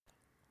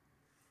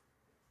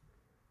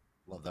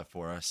Love that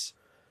for us.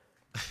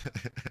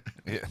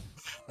 Yeah.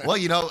 Well,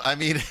 I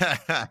mean,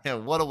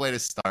 what a way to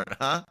start,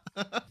 huh?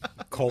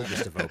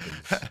 Coldest of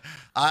opens.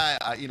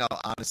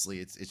 Honestly,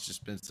 it's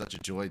just been such a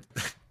joy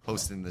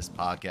hosting this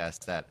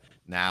podcast that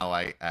now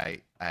I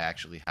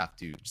actually have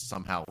to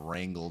somehow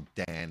wrangle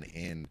Dan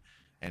in,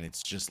 and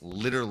it's just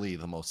literally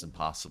the most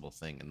impossible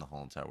thing in the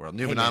whole entire world.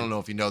 Newman, I don't know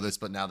if you know this,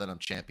 but now that I'm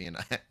champion,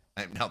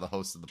 I'm now the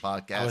host of the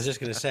podcast. I was just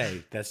gonna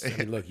say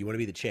look, you want to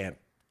be the champ,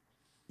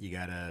 you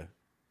gotta,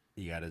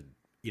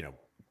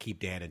 keep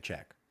Dan in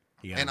check.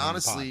 And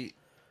honestly,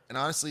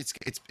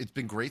 it's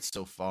been great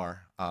so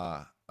far.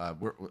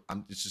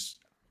 Let's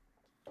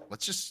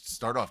just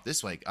start off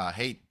this way.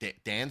 Hey,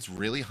 Dan's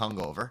really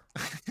hungover.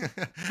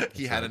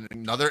 He had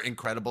another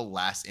incredible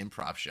last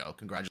improv show.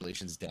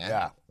 Congratulations, Dan.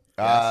 Yeah.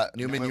 Yes.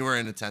 Newman, you were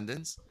in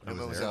attendance.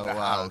 Newman was in the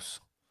house.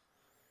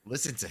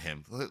 Listen to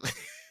him.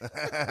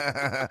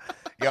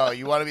 Yo,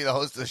 you want to be the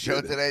host of the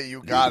show today?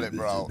 You got it,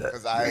 bro.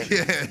 Because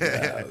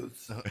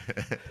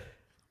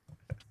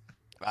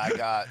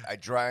I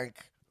drank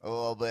a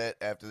little bit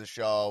after the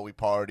show. We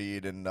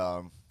partied, and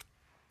I'm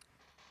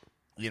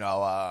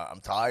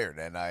tired,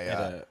 and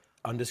at an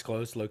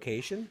undisclosed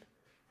location.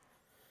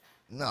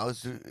 No,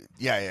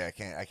 I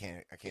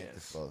can't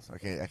disclose. I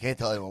can't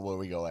tell anyone where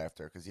we go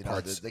after because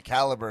the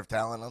caliber of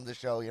talent on the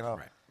show.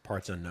 Right.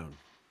 Parts unknown.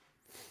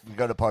 We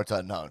go to parts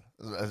unknown.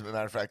 As a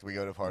matter of fact, we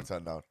go to parts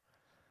unknown,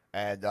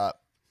 and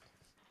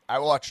I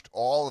watched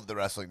all of the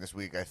wrestling this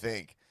week. I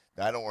think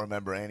I don't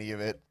remember any of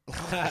it.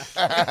 I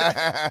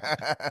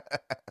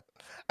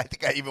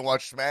think I even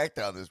watched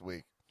SmackDown this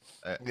week.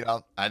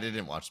 I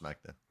didn't watch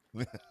SmackDown.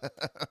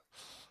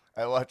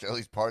 I watch at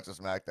least parts of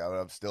SmackDown,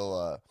 but I'm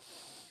still.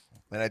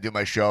 Then I do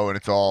my show, and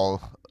it's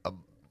all a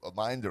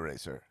mind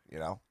eraser,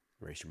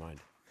 Erase your mind.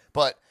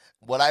 But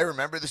what I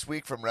remember this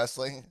week from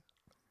wrestling,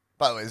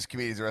 by the way, this is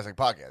Comedians Wrestling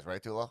Podcast,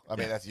 right, Tulo? I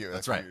mean, that's you.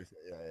 That's right.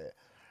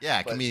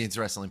 Yeah, Comedians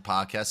Wrestling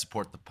Podcast.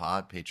 Support the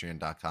pod,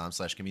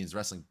 patreon.com/Comedians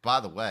Wrestling.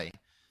 By the way,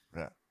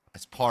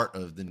 as part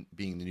of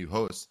being the new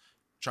host,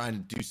 trying to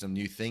do some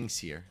new things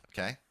here,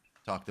 okay?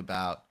 Talked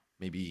about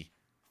maybe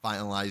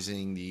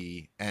finalizing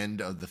the end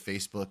of the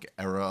Facebook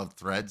era of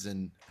threads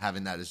and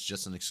having that as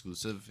just an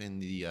exclusive in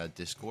the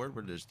Discord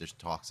where there's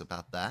talks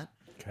about that.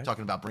 Okay.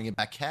 Talking about bringing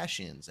back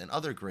cash-ins and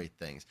other great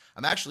things.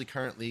 I'm actually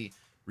currently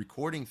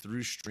recording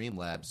through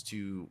Streamlabs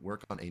to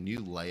work on a new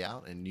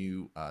layout and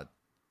new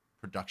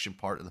production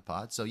part of the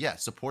pod. So, yeah,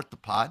 support the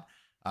pod.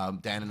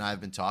 Dan and I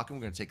have been talking.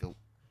 We're going to take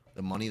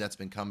the money that's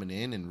been coming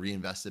in and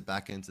reinvest it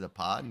back into the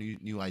pod,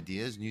 new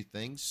ideas, new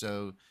things.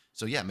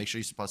 So yeah, make sure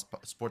you support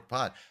the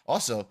pod.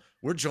 Also,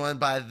 we're joined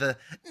by the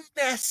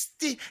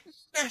nasty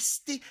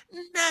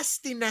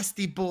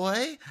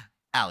boy,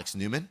 Alex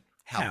Newman.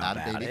 How about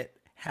it, baby?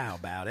 How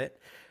about it?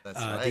 That's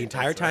right. The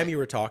entire time you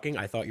were talking,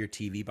 I thought your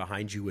TV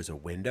behind you was a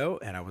window,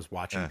 and I was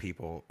watching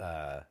people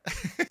we'll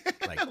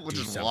do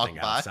just something walk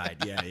by. outside.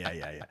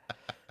 Yeah.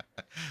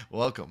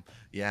 Welcome.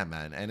 Yeah,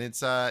 man. And it's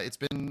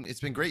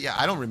been great. Yeah,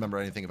 I don't remember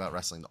anything about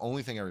wrestling. The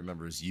only thing I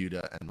remember is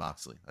Yuta and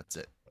Moxley. That's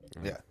it.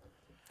 Yeah.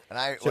 And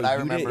I Yuta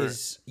remember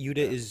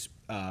is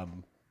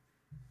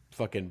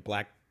fucking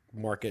Black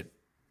Market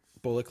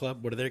Bullet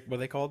Club. What are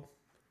they called?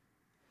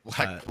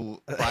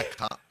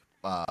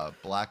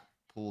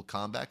 Blackpool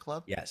Combat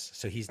Club? Yes.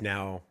 So he's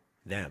now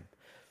them.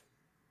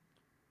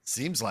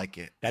 Seems like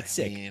it. That's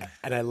sick.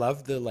 And I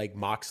love the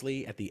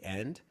Moxley at the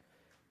end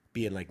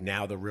being like,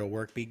 now the real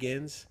work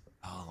begins.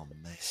 Oh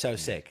man. So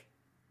sick.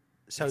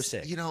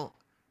 Sick.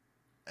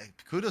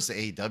 Kudos to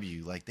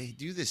AEW. Like they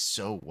do this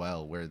so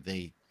well where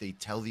they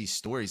tell these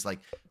stories. Like,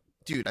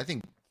 dude, I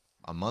think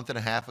a month and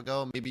a half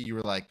ago, maybe you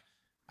were like,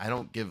 I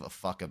don't give a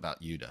fuck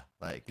about Yuta.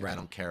 Like, right. I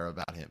don't care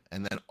about him.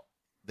 And then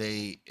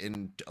they,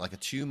 in like a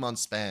 2-month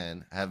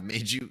span, have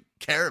made you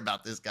care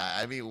about this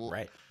guy. I mean,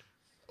 right.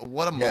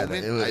 What a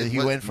moment. He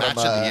went from match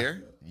of the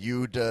year?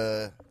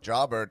 Yuta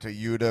jobber to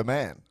Yuta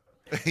man.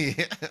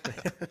 Yeah.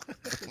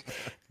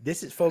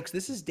 This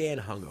is Dan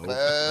hungover. Like,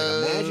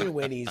 imagine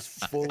when he's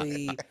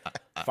fully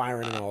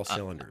firing on all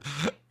cylinders.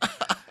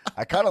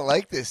 I kind of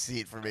like this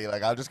seat for me.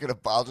 Like I'll just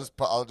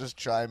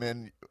chime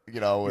in.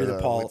 You're the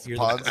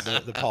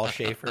Paul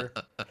Schaefer.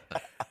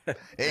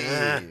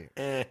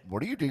 Hey,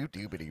 what do you do?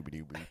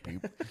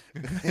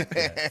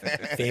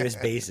 Famous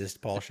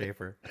bassist Paul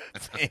Schaefer.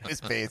 Famous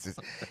bassist.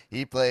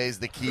 He plays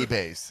the key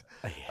bass.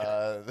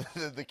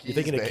 The key.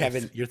 You're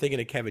thinking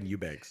of Kevin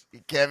Eubanks.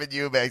 Kevin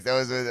Eubanks. That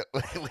was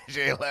with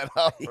Jay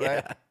Leno,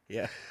 right?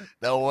 Yeah.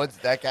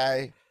 That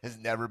guy has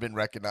never been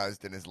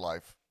recognized in his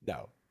life.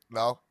 No,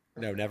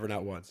 never,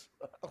 not once.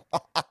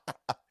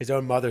 His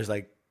own mother's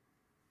like,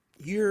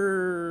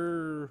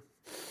 you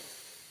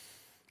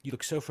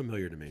look so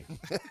familiar to me.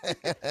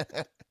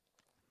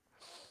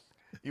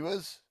 He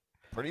was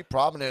pretty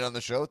prominent on the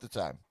show at the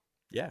time.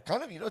 Yeah.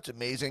 Kind of, it's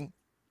amazing.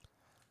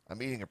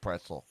 I'm eating a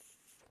pretzel.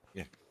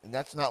 Yeah. And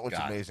that's not what's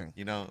amazing.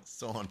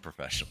 So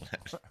unprofessional.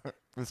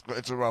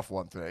 It's a rough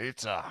one today.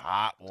 It's a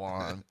hot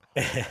one.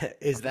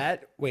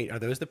 Wait, are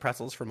those the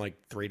pretzels from like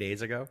 3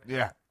 days ago?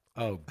 Yeah.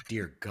 Oh,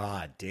 dear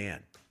God,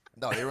 Dan.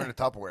 No, they were in a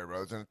Tupperware,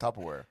 bro. It's in a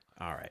Tupperware.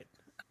 All right.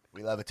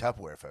 We love a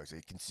Tupperware, folks.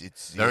 You can see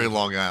it's Very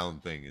Long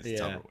Island thing is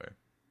Yeah.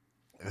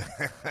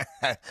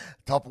 Tupperware.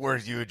 Tupperware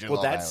is huge in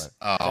Well, Long that's-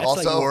 Island. That's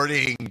Also, like-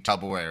 hoarding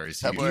Tupperware is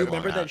huge. Do you Tupperware-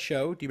 remember that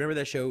show? Do you remember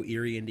that show,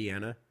 Erie,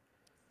 Indiana?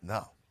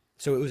 No.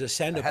 So it was a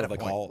send up had of a like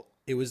point. all.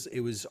 It was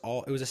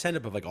a send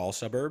up of like all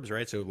suburbs,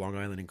 right? So Long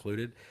Island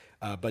included.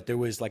 But there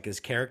was like this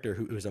character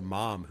who was a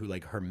mom who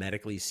like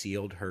hermetically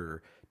sealed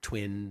her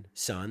twin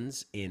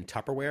sons in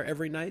Tupperware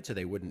every night so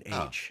they wouldn't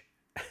age.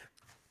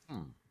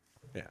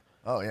 Yeah.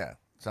 Oh yeah.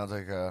 Sounds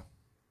like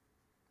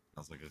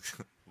Sounds like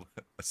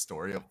a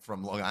story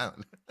from Long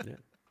Island.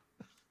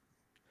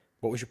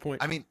 What was your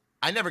point? I mean,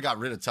 I never got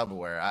rid of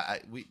Tupperware.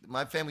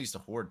 My family used to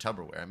hoard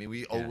Tupperware. I mean,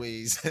 we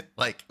always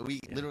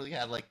literally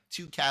had like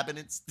 2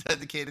 cabinets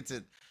dedicated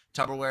to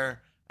Tupperware,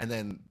 and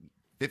then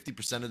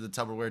 50% of the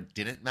Tupperware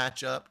didn't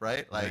match up,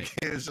 right? Like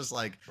it was just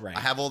like I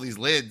have all these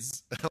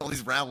lids, all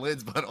these round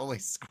lids, but only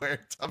square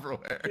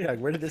Tupperware. Yeah,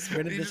 where did this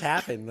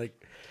happen?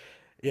 Like,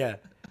 yeah.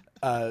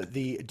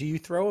 Do you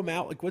throw them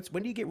out? Like,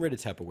 when do you get rid of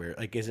Tupperware?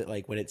 Like, is it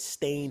like when it's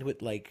stained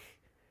with like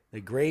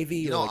the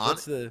gravy, or like,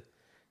 what's the?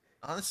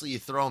 Honestly, you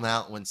throw them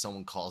out when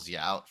someone calls you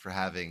out for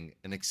having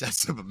an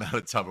excessive amount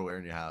of Tupperware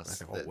in your house.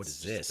 Like, what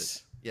is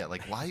this? Yeah,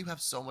 like why do you have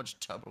so much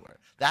Tupperware?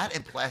 That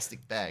and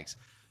plastic bags.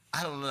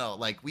 I don't know.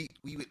 Like we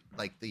would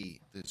like the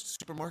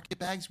supermarket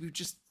bags. We would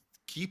just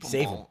keep them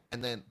Save all 'em.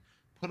 and then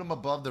put them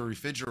above the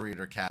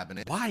refrigerator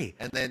cabinet. Why?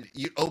 And then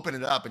you open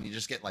it up and you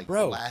just get like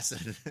Bro,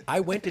 blasted. I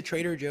went to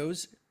Trader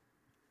Joe's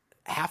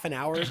half an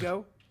hour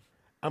ago.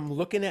 I'm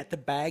looking at the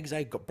bags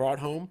I brought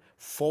home,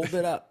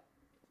 folded up,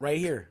 right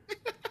here.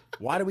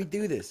 Why do we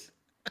do this?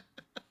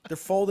 They're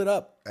folded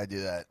up. I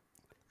do that.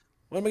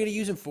 What am I going to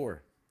use them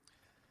for?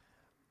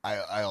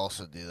 I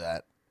also do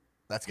that.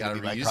 That's going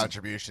to be my reuse 'em.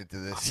 contribution to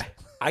this.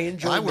 I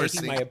enjoy My worst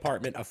making thing- my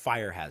apartment a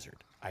fire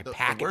hazard. I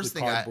pack the it worst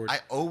with thing, cardboard. I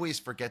always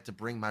forget to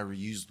bring my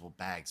reusable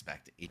bags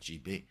back to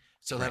HEB.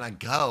 So then I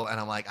go and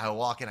I'm like, I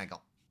walk in, I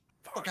go,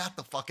 forgot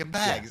the fucking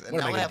bags. And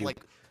What am now I I gonna have do? like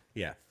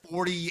Yeah.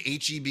 40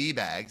 HEB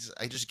bags.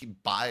 I just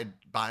keep buying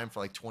for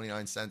like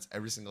 29 cents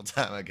every single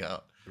time I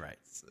go. Right.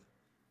 It's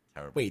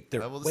terrible. Wait,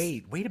 I will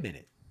just wait a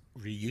minute.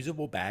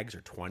 Reusable bags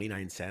are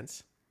 29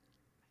 cents?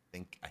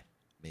 think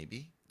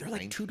maybe They're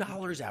like 19?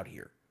 $2 out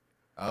here.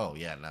 Oh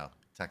yeah, no.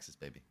 Texas,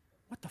 baby.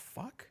 What the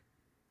fuck?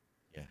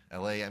 Yeah.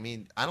 LA, I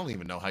mean, I don't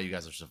even know how you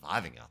guys are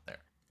surviving out there.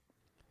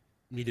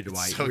 Neither do It's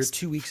I. so We're ex-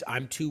 2 weeks.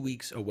 I'm 2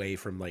 weeks away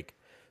from like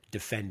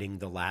defending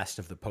the last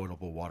of the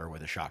potable water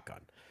with a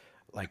shotgun.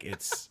 Like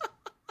it's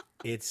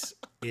it's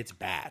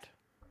bad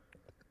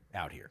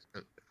out here.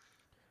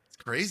 It's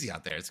crazy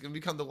out there. It's gonna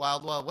become the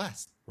wild, wild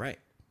west. Right.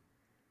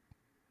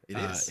 It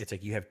is. It's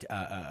like you have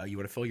you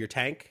want to fill your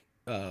tank?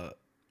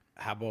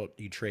 How about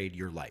you trade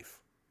your life?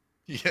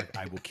 Yeah.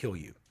 I will kill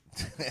you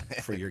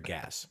for your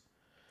gas.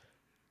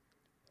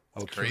 I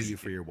will kill crazy. you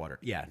for your water.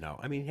 Yeah, no.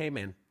 I mean, hey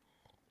man.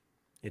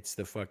 It's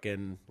the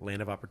fucking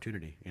land of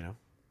opportunity, you know?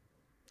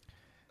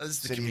 This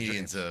is the City of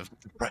comedians of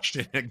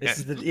depression again. This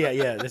is the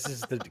this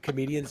is the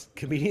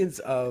comedians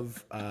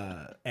of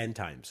end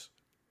times.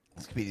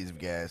 It's comedians of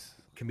gas.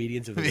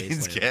 Comedians of the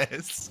comedians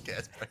wasteland.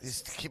 gas prices.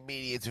 It's the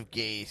comedians of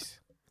gays.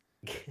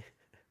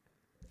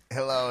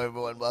 Hello,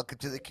 everyone. Welcome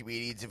to the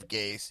comedians of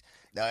gays.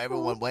 Now,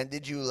 everyone, when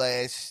did you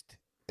last?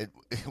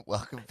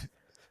 Welcome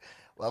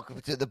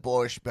to the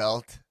Borscht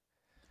Belt.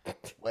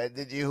 When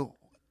did you?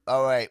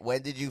 All right.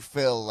 When did you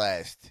fill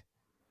last?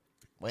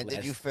 When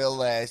did you fill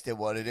last, and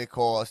what did it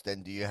cost?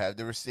 And do you have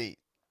the receipt?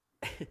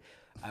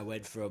 I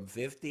went from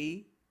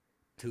 50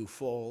 to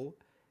full.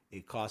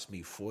 It cost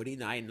me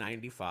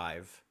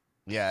 $49.95.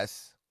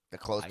 Yes, they're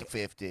close to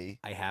 50.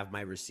 I have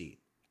my receipt.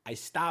 I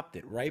stopped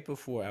it right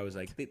before I was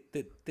like,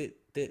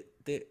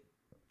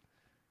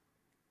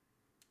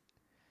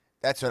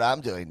 That's what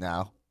I'm doing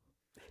now.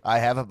 I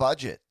have a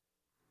budget,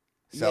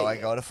 so Yeah, I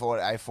yeah. go to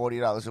 40. I have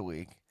 $40 a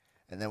week,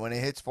 and then when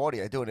it hits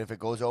 40, I do it. If it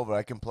goes over,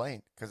 I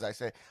complain because I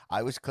say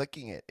I was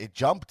clicking it. It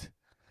jumped.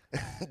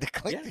 The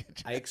click. yeah,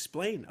 I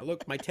explain.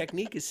 Look, my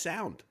technique is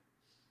sound.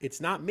 It's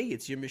not me.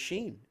 It's your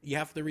machine. You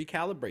have to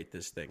recalibrate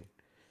this thing.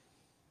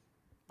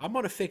 I'm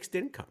on a fixed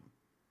income.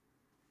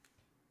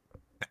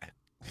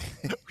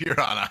 We're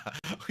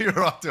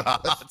off to a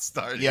hot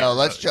start. Yo, here,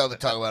 let's but- jump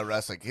and talk about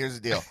wrestling. Here's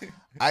the deal.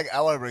 I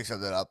want to bring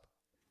something up.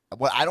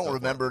 Well, I don't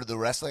remember the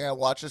wrestling I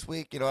watched this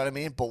week. You know what I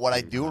mean? But what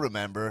I do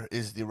remember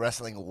is the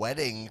wrestling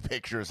wedding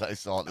pictures I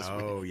saw this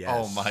week. Oh, yes.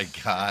 Oh my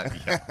god.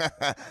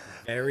 Yeah.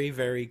 Very,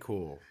 very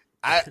cool.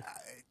 It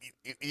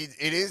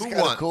is Who kind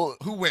of won? cool.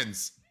 Who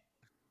wins?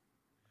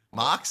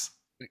 Mox?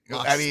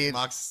 I mean,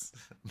 Mox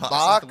is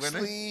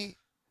the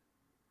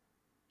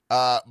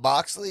winner?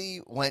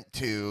 Moxley went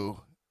to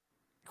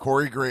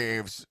Corey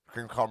Graves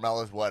and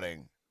Carmella's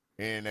wedding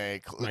in a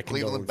My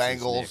Cleveland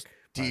condolences, Bengals Nick,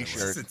 by the way.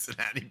 T-shirt.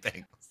 Cincinnati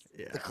Bengals.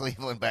 Yeah. The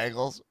Cleveland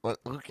Bengals. What?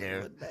 Who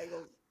cares?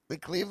 The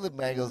Cleveland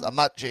Bengals. I'm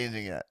not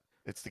changing it.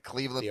 It's the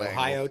Cleveland The Bengals.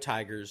 Ohio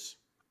Tigers.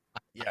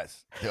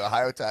 Yes, the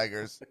Ohio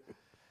Tigers.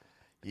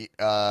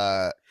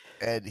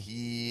 And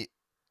he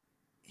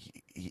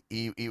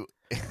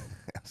I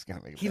was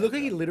gonna make. He looked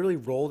like he literally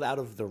rolled out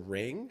of the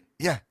ring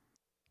Yeah,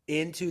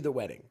 into the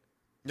wedding.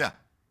 Yeah.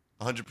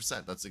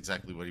 100%. That's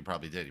exactly what he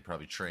probably did. He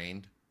probably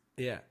trained.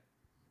 Yeah.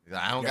 He's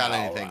like, I don't got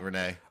anything,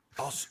 Renee.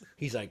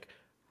 He's like,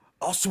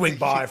 I'll swing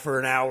by for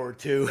an hour or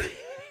two.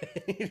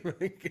 He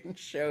freaking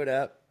showed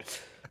up.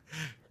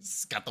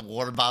 He's got the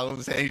water bottle in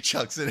his hand. He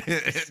chucks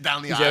it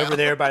down the aisle. He's over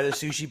there by the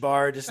sushi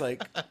bar, just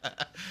like,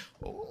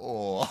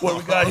 oh. what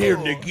we got here,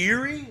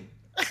 nigiri?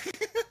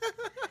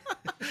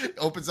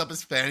 Opens up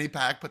his fanny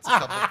pack, puts a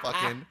couple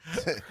fucking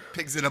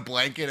pigs in a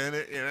blanket in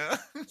it, you know?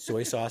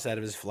 Soy sauce out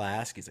of his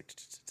flask. He's like,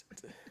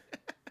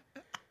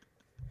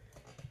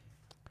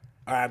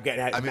 all right, I'm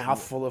getting a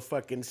mouthful of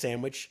fucking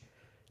sandwich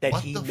that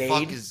he made. What the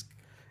fuck is...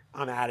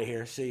 I'm out of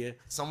here. See ya.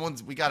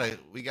 We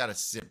gotta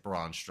sit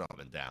Braun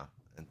Strowman down,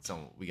 and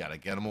we gotta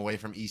get him away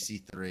from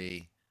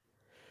EC3.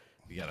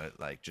 We gotta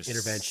like just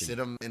intervention. Sit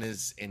him in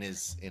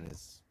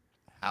his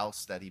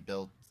house that he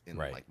built in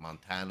like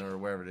Montana or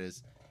wherever it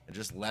is, and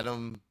just let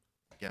him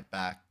get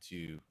back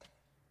to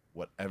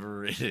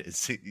whatever it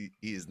is he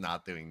is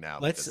not doing now.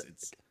 Let's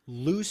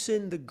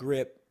loosen the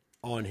grip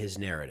on his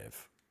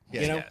narrative.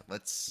 Yeah,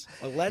 let's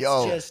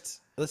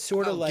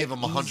sort of like give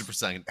him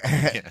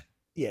 100%.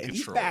 Yeah,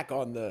 he's back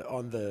on it,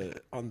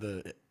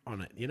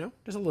 you know?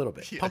 Just a little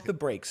bit. Pump the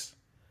brakes.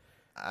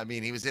 I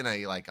mean, he was in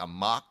a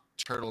mock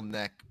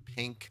turtleneck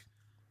pink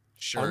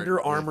shirt.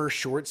 Under Armour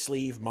short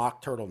sleeve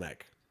mock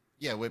turtleneck.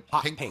 Yeah, with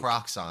pink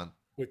Crocs on.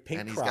 With pink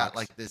Crocs. And he's got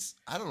like this,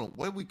 I don't know,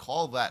 what do we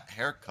call that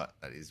haircut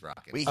that he's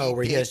rocking?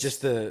 Where he has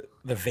just the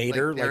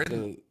Vader,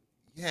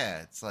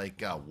 yeah, it's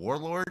like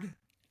Warlord.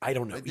 I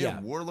don't know.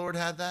 Yeah, Warlord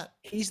had that.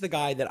 He's the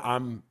guy that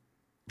I'm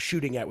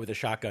shooting at with a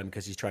shotgun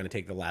because he's trying to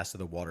take the last of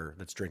the water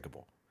that's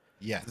drinkable.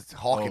 Yeah,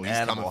 Hawk and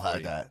Animal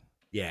had that.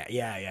 Yeah.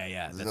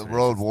 The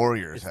Road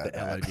Warriors had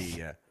that. LOD,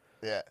 yeah.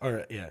 Yeah.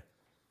 Or yeah.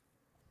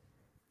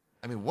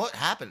 I mean, what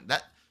happened?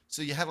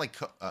 So you had like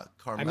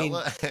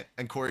Carmella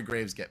and Corey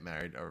Graves get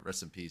married. Or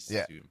rest in peace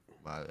to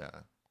my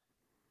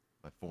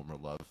former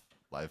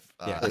life.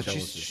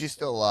 She's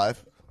still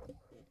alive.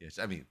 Yes,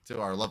 I mean to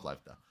our love life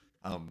though.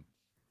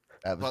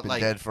 That was been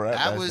dead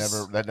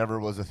forever. That never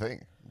was a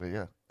thing. But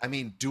yeah. I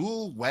mean,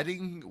 dual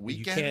wedding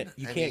weekend.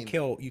 You can't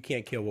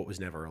kill what was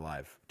never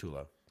alive,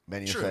 Tulo.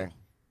 Many a thing.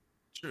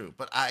 True,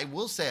 but I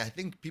will say I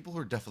think people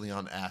were definitely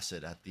on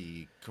acid at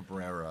the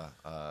Cabrera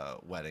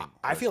wedding.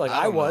 I feel like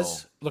I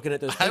was looking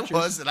at those pictures. I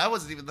was, and I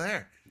wasn't even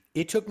there.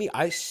 It took me.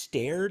 I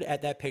stared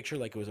at that picture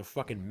like it was a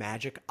fucking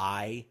magic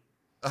eye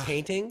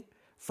painting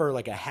for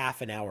like a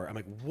half an hour. I'm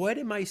like, what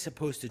am I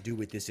supposed to do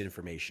with this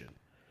information?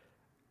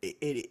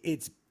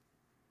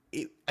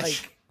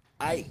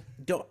 I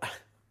don't.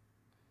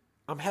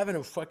 I'm having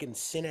a fucking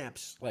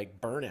synapse like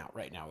burnout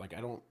right now. Like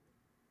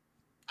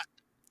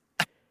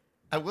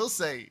I will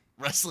say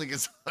wrestling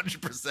is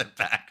 100%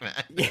 back, man.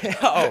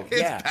 Yeah.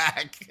 It's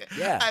back.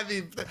 Yeah. I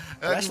mean,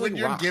 when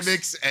your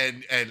gimmicks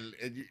and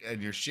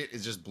your shit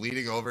is just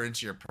bleeding over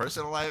into your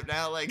personal life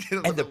now, like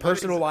and the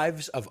personal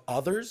lives of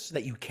others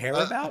that you care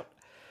about.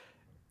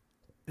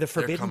 The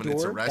forbidden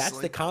door, that's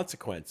the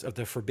consequence of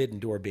the forbidden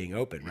door being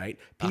open, right?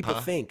 People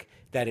think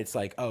that it's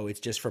like, oh, it's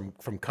just from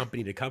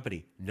company to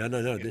company. No.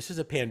 This is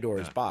a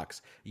Pandora's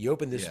box. You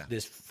open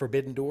this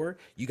forbidden door,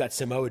 you got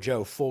Samoa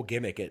Joe full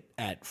gimmick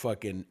at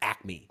fucking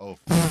Acme. Oh,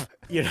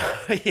 you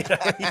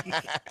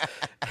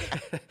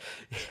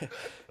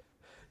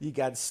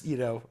got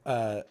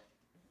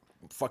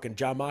fucking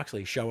Jon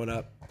Moxley showing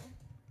up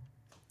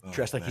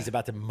dressed like he's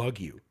about to mug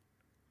you.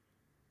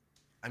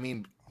 I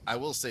mean, I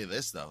will say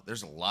this though: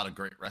 there's a lot of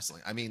great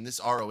wrestling. I mean,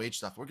 this ROH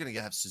stuff. We're gonna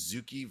have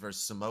Suzuki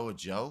versus Samoa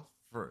Joe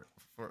for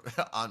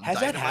on. Has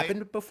Dynamite. That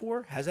happened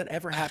before? Has that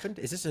ever happened?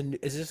 Is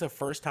this a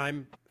first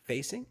time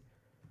facing?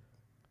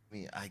 I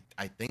mean,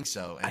 I think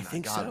so. And I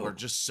think God, we're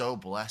just so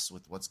blessed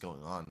with what's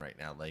going on right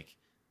now. Like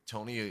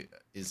Tony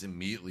is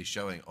immediately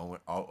showing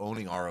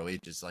owning ROH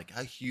is like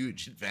a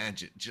huge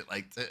advantage.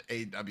 Like to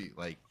AEW,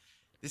 like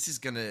this is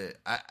gonna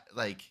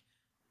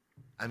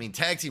I mean,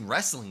 tag team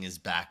wrestling is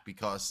back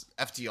because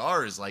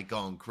FTR is like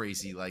going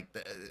crazy. Like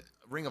the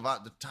Ring of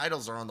Honor, the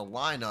titles are on the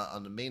line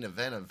on the main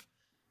event of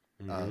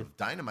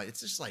Dynamite. It's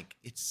just like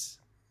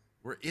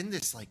we're in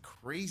this like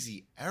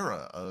crazy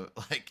era of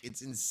like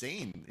it's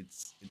insane.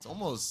 It's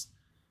almost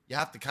you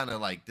have to kind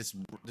of like this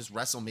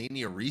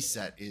WrestleMania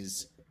reset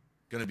is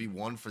gonna be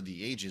one for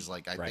the ages.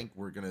 Like I think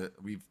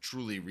we've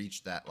truly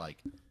reached that like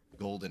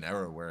golden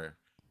era where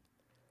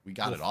we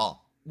got it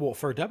all. Well,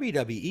 for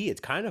WWE, it's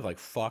kind of like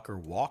fuck or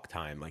walk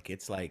time. Like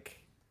it's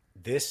like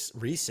this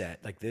reset,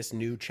 like this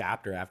new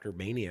chapter after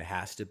Mania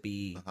has to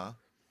be.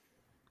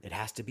 It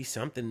has to be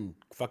something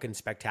fucking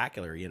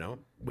spectacular, you know.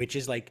 Which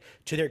is like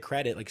to their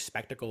credit, like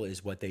spectacle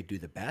is what they do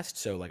the best.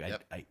 So like I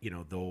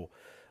they'll,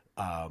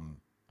 I'm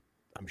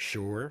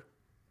sure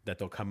that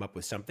they'll come up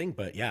with something.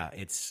 But yeah,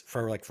 it's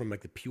from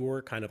the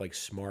pure kind of like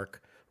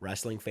smart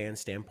wrestling fan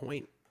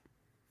standpoint.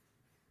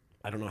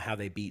 I don't know how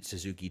they beat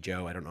Suzuki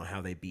Joe. I don't know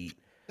how they beat.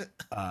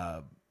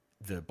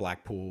 The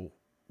Blackpool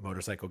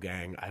motorcycle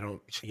gang. I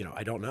don't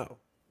know.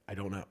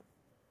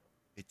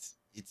 It's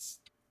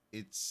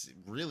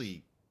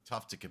really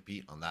tough to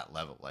compete on that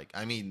level. Like,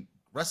 I mean,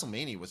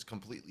 WrestleMania was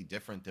completely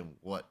different than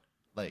what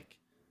like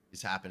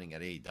is happening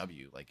at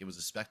AEW. Like, it was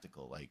a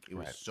spectacle. Like, it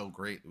was so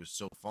great. It was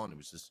so fun.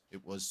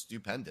 It was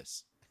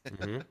stupendous.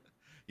 Mm-hmm.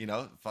 You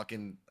know,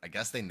 fucking, I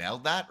guess they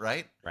nailed that,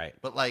 right? Right.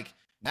 But like,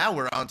 now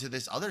we're on to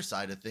this other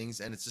side of things,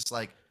 and it's just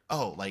like,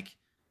 oh, like,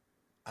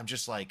 I'm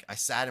just like, I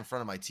sat in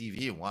front of my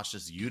TV and watched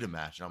this Yuta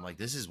match, and I'm like,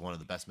 this is one of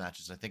the best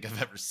matches I think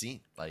I've ever seen.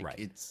 Like,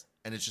 it's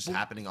just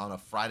happening on a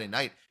Friday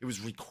night. It was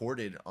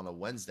recorded on a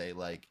Wednesday.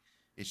 Like,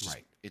 it's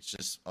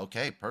just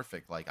okay,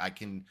 perfect. Like, I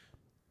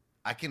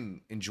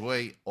can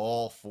enjoy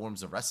all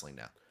forms of wrestling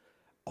now.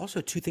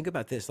 Also, to think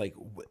about this, like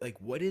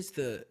what is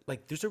the,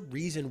 like, there's a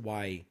reason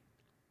why,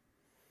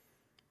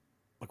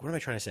 like, what am I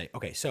trying to say?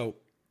 Okay, so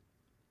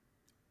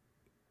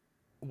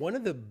one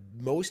of the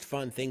most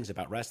fun things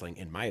about wrestling,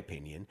 in my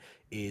opinion,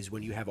 is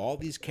when you have all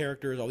these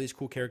characters, all these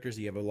cool characters,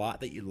 you have a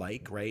lot that you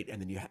like, right?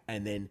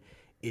 And then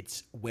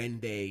it's when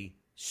they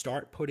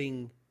start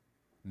putting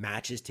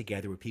matches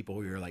together with people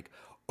who you're like,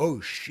 oh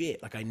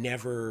shit, like I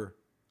never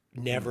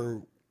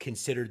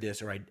considered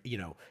this, or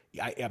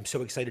I'm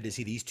so excited to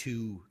see these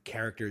two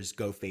characters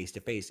go face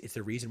to face. It's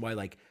the reason why,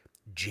 like,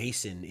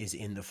 Jason is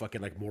in the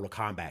fucking, like, Mortal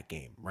Kombat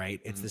game, right?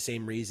 It's the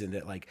same reason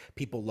that, like,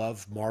 people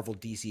love Marvel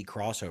DC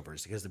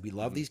crossovers, because we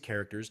love these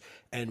characters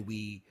and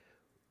we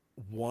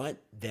want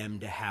them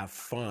to have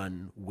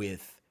fun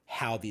with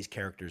how these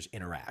characters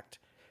interact.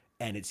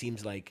 And it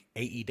seems like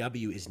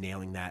AEW is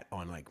nailing that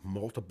on, like,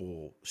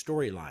 multiple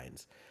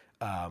storylines.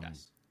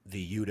 Yes.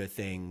 The Yuta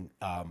thing,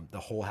 the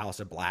whole House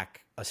of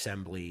Black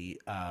assembly,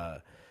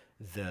 what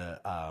do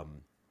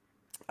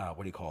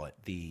you call it?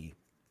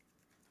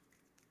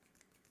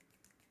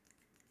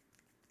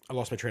 I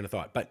lost my train of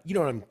thought, but you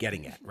know what I'm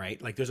getting at,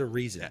 right? Like, there's a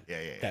reason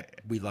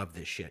that we love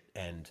this shit,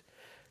 and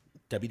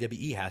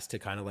WWE has to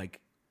kind of,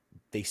 like,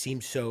 they seem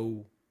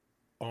so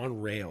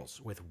on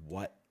rails with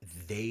what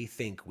they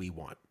think we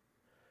want.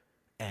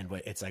 And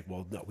it's like,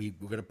 well, no, we're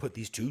going to put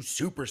these two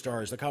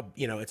superstars. Like, how,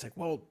 it's like,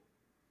 well,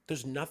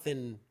 there's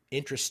nothing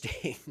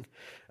interesting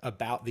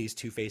about these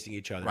two facing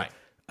each other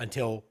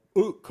until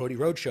Cody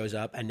Rhodes shows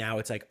up. And now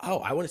it's like, oh,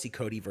 I want to see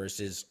Cody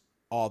versus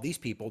all these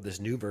people, this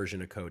new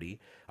version of Cody.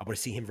 I want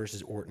to see him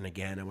versus Orton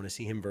again. I want to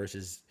see him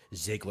versus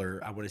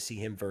Ziggler. I want to see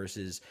him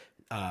versus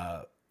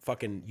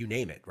fucking, you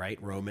name it,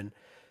 right? Roman.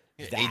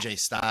 AJ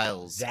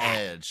Styles,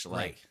 Edge,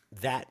 like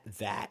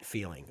that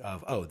feeling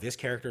of, oh, this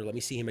character, let me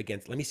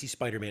see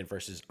Spider-Man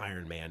versus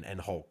Iron Man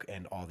and Hulk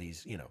and all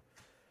these,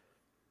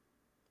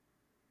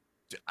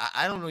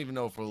 I don't even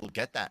know if we'll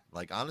get that,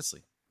 like,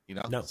 honestly,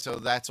 No. So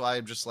that's why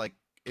I'm just like,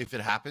 if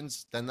it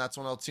happens, then that's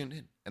when I'll tune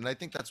in. And I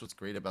think that's what's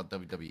great about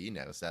WWE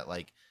now, is that,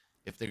 like,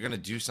 if they're gonna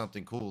do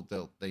something cool,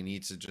 they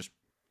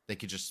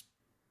could just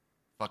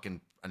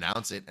fucking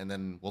announce it, and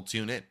then we'll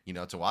tune in,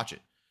 to watch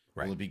it.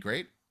 Right. Will it be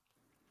great?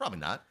 Probably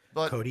not.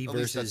 But Cody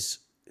versus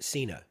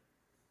Cena.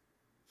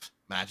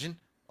 Imagine.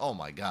 Oh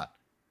my God.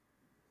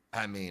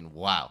 I mean,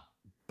 wow.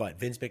 But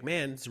Vince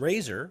McMahon's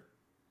razor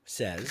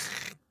says,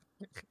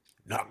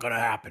 not gonna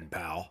happen,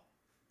 pal.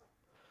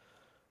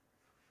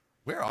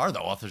 Where are the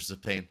authors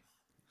of pain?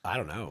 I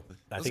don't know.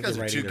 Those guys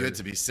are too good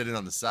to be sitting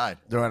on the side.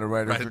 They're on a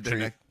writer's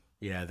retreat.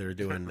 Yeah, they're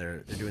doing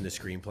the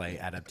screenplay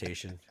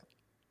adaptation.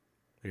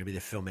 They're gonna be the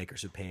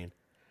filmmakers of pain.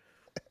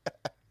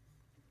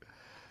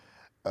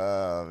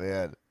 Oh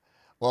man.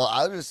 Well,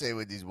 I was just say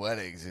with these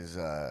weddings is,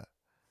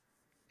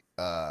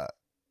 my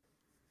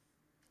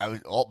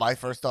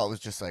first thought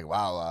was just like,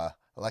 wow,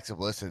 Alexa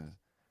Bliss and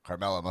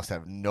Carmella must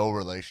have no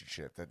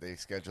relationship that they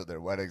scheduled their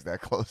weddings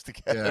that close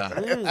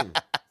together. Yeah.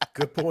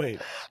 Good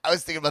point. I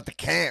was thinking about the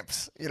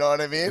camps. You know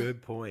what I mean?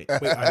 Good point.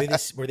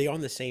 Wait, were they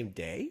on the same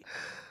day?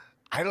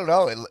 I don't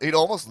know. It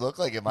almost looked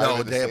like it might have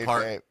been the same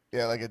apart. day.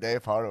 Yeah, like a day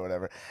apart or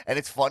whatever. And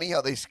it's funny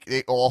how they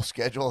all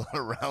schedule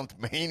around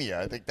Mania.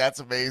 I think that's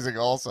amazing.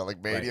 Also,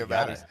 like Mania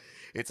matters.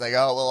 It's like,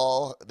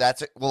 oh,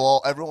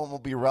 well, everyone will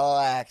be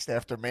relaxed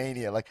after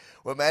Mania. Like,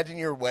 well, imagine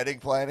you're wedding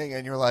planning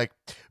and you're like,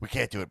 we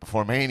can't do it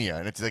before Mania,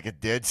 and it's like a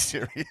dead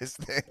serious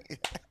thing.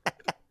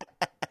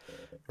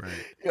 Right.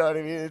 You know what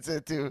I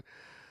mean?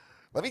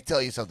 Let me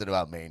tell you something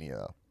about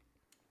Mania,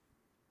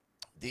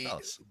 though.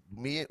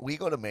 We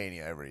go to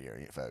Mania every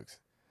year, folks.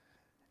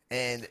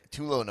 And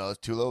Tulo knows.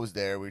 Tulo was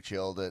there. We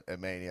chilled at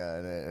Mania,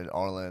 and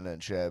Arlen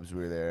and Shebs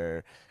were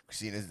there.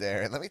 Christina's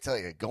there. And let me tell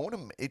you,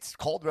 it's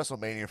called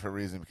WrestleMania for a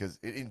reason, because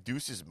it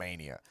induces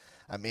mania.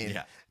 I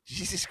mean,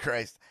 Jesus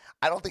Christ.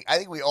 I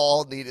think we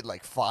all needed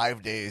like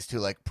 5 days to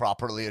like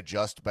properly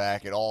adjust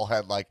back. It all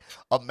had like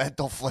a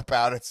mental flip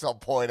out at some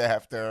point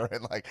after.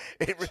 And like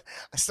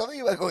something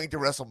about going to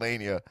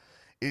WrestleMania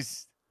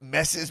is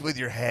messes with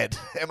your head.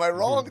 Am I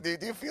wrong? Do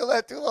you feel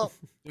that too?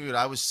 Dude,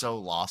 I was so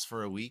lost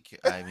for a week.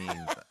 I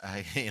mean,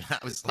 I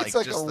was like, it's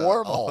like just a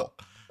wormhole.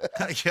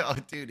 Yo,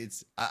 dude,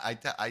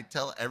 I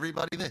tell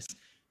everybody this.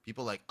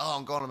 People like, oh,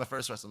 I'm going to my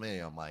first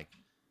WrestleMania. I'm like,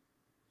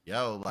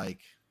 yo, like,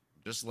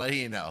 just letting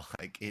you know,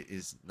 like, it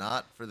is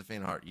not for the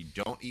faint of heart. You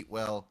don't eat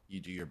well. You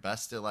do your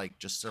best to like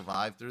just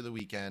survive through the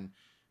weekend.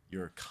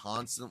 You're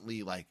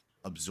constantly like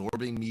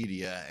absorbing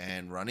media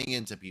and running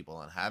into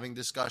people and having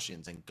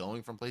discussions and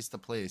going from place to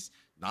place,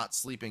 not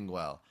sleeping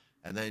well.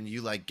 And then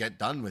you like get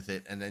done with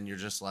it, and then you're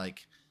just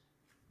like,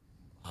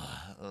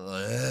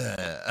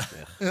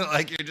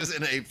 like you're just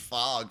in a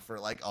fog for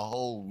like a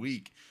whole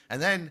week,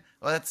 and then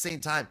at the same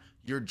time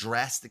you're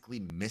drastically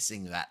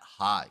missing that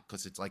high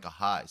because it's like a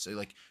high. So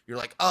like you're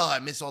like, oh, I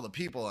miss all the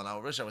people, and I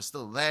wish I was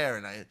still there,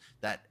 and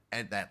that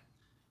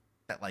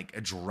like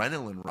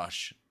adrenaline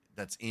rush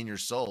that's in your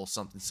soul,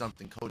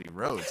 something Cody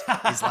Rhodes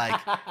is like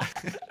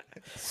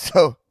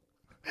So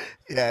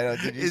yeah, I know.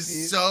 Did you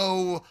see is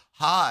so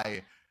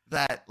high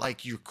that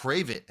like you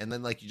crave it, and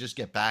then like you just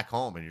get back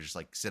home and you're just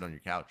like sit on your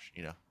couch,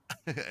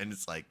 and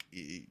it's like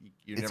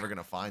you're never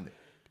gonna find it.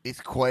 It's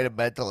quite a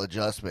mental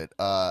adjustment.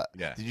 Yeah.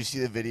 Did you see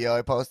the video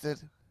I posted?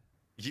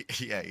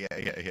 Yeah.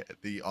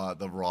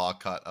 The raw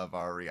cut of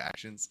our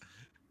reactions.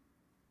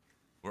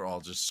 We're all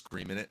just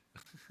screaming it.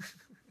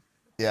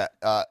 Yeah,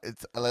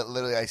 it's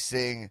literally I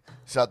sing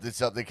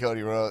something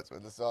Cody Rhodes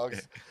when the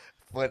songs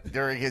went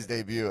during his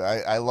debut.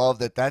 I love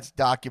that that's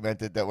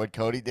documented that when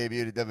Cody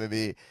debuted at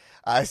WWE,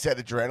 I said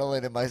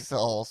adrenaline in my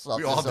soul,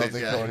 something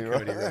Cody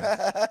Rhodes.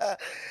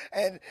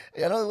 And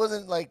I know it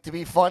wasn't like to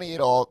be funny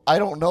at all. I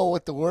don't know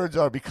what the words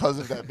are because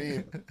of that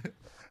meme.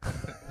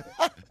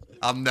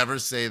 I'll never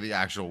say the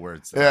actual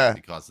words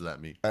because of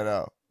that meme. I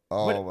know.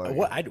 Oh my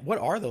God. What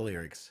are the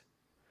lyrics?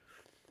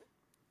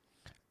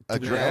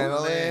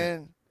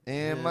 Adrenaline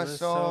in my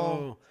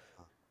soul.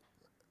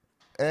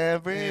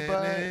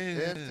 Everybody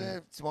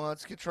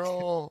wants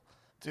control.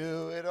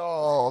 Do it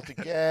all to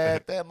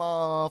get them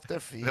off their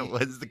feet.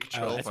 What's the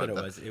control That's part? what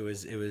it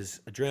was. It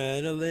was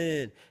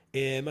adrenaline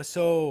in my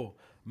soul.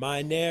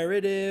 My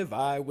narrative,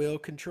 I will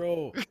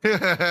control.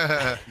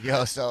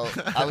 Yo, so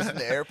I was in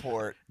the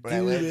airport when I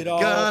Do landed. it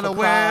all. Gonna For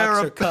wear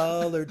Crocs a- are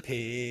colored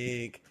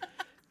pink.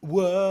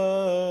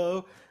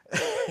 Whoa.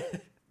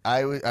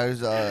 I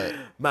was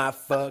My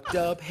fucked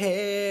up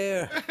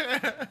hair.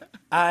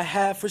 I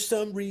have for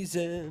some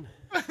reason.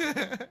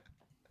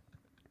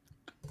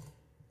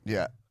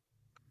 yeah.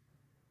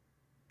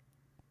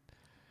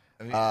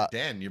 I mean,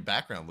 Dan, your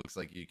background looks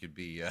like you could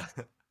be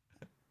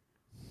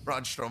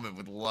Braun Strowman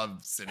would love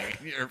sitting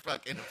in your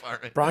fucking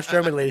apartment. Braun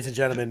Strowman, ladies and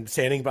gentlemen,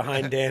 standing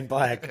behind Dan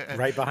Black,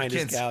 right behind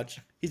his Kids. couch.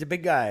 He's a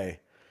big guy.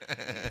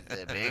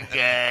 The big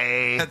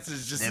guy. That's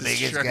just the his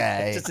biggest shirt.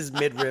 guy. Just his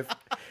midriff.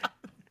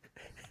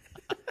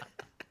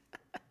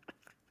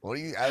 What are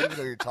you? I don't even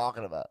know what you're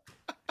talking about.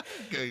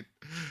 Good.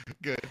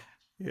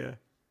 Yeah.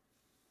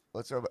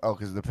 What's wrong? Oh,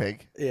 because of the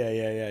pig.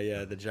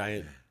 Yeah. The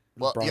giant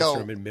Well, Braun yo,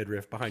 Strowman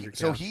midriff behind your couch.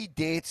 So he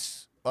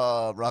dates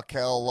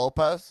Raquel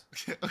Lopez.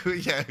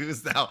 Yeah,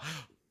 who's now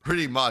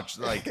pretty much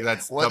like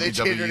that's What they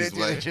changed her WWE's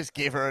into, way. they just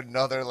gave her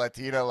another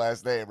Latina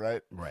last name,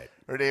 right? Right.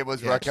 Her name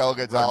was Yeah, Raquel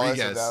Gonzalez.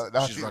 Rodriguez. And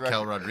now She's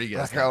Raquel Rodriguez.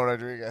 Raquel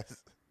Rodriguez.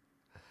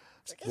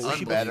 What was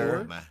she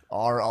better.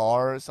 before?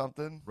 RR or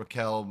something.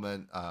 Raquel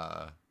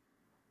I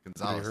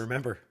Gonzalez.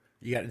 remember.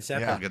 You got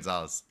Inception. Yeah.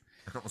 Gonzalez.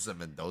 I almost said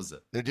Mendoza.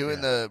 They're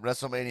doing the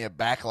WrestleMania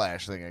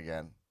Backlash thing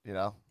again. You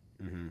know,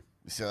 Mm-hmm.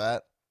 you see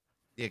that?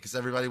 Yeah, because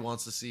everybody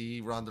wants to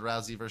see Ronda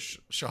Rousey versus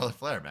Charlotte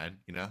Flair, man.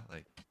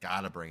 Like,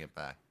 gotta bring it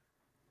back.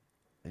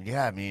 And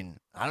yeah, I mean,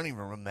 I don't even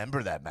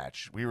remember that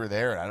match. We were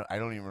there. And I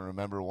don't even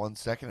remember 1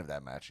 second of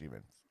that match.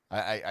 Even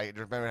I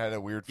remember it had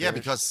a weird. Yeah,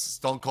 finish. because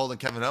Stone Cold and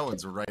Kevin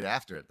Owens were right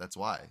after it. That's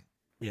why.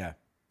 Yeah.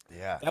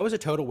 Yeah. That was a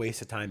total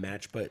waste of time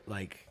match, but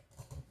like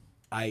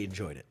I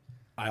enjoyed it.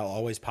 I'll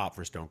always pop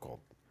for Stone Cold.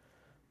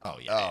 Oh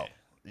yeah. Oh,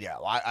 yeah.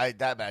 Well, I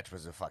that match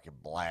was a fucking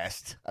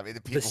blast. I mean,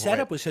 the people The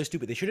setup was so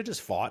stupid. They should have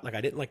just fought. Like I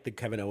didn't like the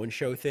Kevin Owens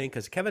show thing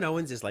because Kevin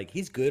Owens is like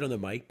he's good on the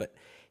mic, but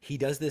he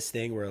does this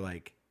thing where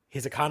like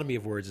his economy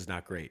of words is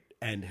not great,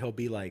 and he'll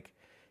be like,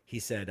 he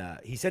said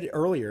it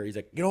earlier. He's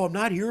like, I'm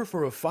not here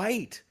for a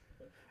fight,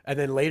 and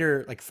then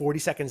later, like 40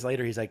 seconds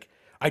later, he's like,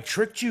 I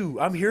tricked you.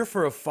 I'm here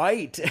for a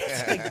fight.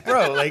 It's like,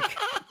 bro, like,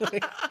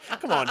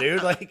 come on,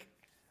 dude. Like,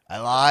 I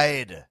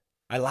lied.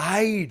 I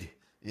lied.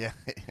 Yeah.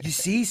 You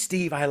see,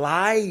 Steve, I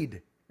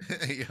lied.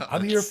 Yeah,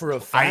 I'm here for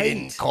a fight. I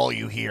didn't call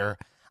you here.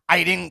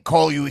 I didn't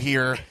call you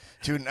here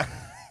to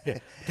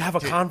to have a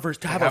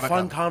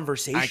fun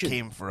conversation. I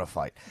came for a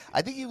fight.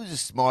 I think he was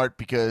just smart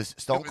because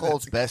Stone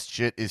Cold's best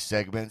shit is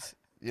segments,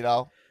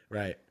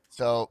 Right.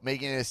 So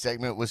making it a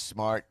segment was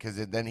smart because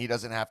then he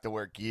doesn't have to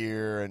wear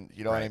gear and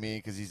you know what I Right. mean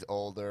because he's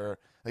older.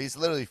 Like, he's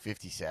literally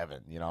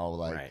 57.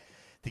 Like Right.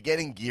 to get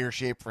in gear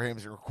shape for him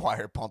is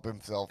require pump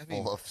himself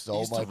full of he so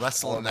used much. to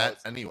wrestle in that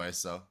hormones. anyway,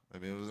 so I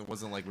mean, it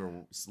wasn't like we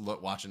were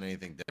watching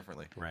anything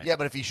differently. Right. Yeah,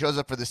 but if he shows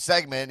up for the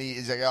segment,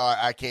 he's like, "Oh,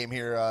 I came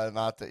here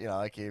not to,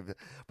 I came."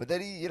 But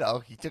then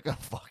he took a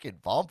fucking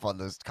bump on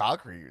this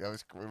concrete. That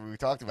was we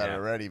talked about it Yeah.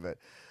 already, but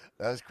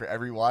that was I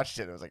rewatched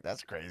it. I was like,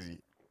 "That's crazy."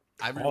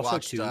 I Also,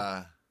 rewatched.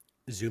 too,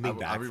 Zooming I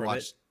back from it.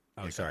 rewatched-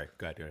 Oh, sorry.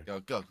 Go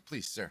ahead. Go,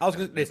 please, sir. I was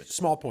going to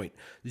small point.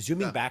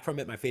 Zooming Yeah. back from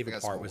it, my I favorite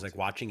got part small was ones. like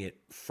watching it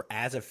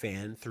as a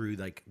fan through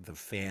like the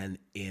fan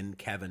in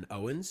Kevin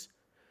Owens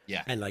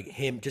Yeah, and like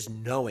him just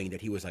knowing that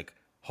he was like,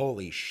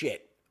 holy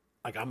shit,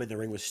 like I'm in the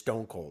ring with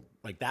Stone Cold.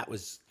 Like that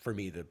was for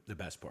me the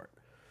best part.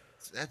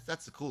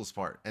 that's the coolest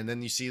part. And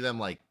then you see them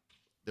like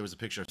there was a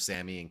picture of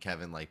Sammy and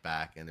Kevin like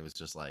back, and it was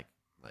just like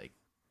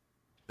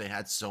they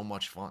had so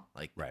much fun.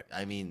 Like, Right.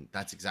 I mean,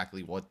 that's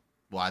exactly what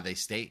why they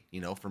stayed,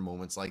 for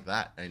moments like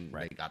that, and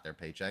Right. they got their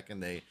paycheck,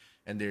 and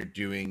they're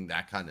doing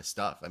that kind of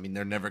stuff. I mean,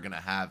 they're never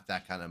gonna have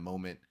that kind of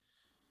moment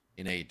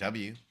in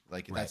AEW.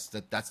 Like Right.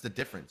 that's the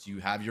difference. You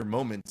have your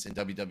moments in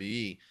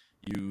WWE,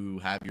 you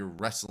have your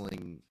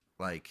wrestling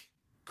like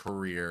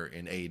career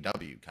in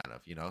AEW, kind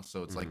of,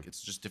 so it's like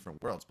it's just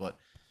different worlds. But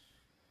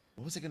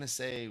what was I gonna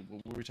say?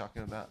 What were we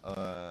talking about?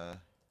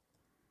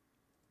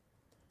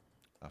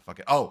 Fuck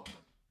it. Oh,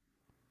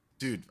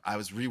 dude, I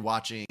was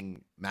rewatching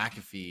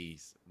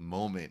McAfee's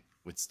moment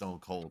with Stone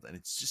Cold, and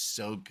it's just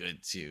so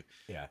good too.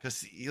 Yeah.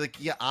 Because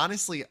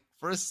honestly,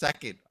 for a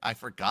second, I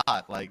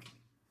forgot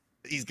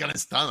he's gonna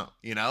stun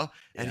him,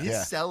 and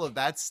his sell of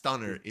that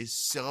stunner is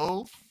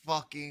so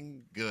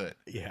fucking good.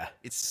 Yeah.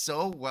 It's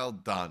so well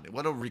done.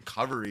 What a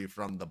recovery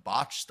from the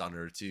botch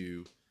stunner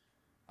to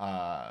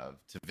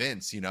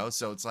Vince,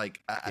 So it's like,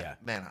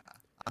 man.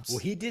 Well,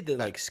 he did the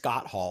like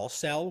Scott Hall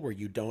sell where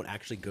you don't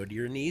actually go to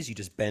your knees, you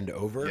just bend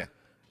over,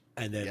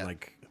 and then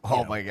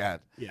my God,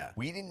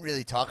 we didn't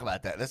really talk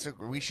about that.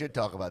 We should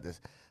talk about this.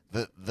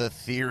 The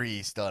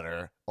Theory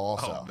stunner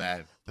also. Oh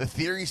man, the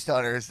Theory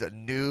stunner is the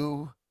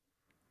new.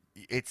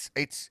 It's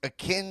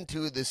akin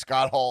to the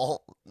Scott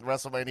Hall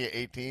WrestleMania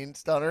 18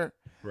 stunner,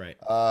 right?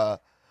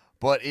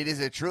 But it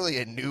is truly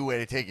a new way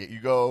to take it.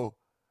 You go.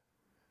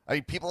 I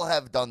mean, people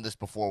have done this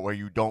before where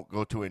you don't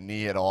go to a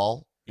knee at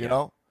all, you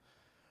know.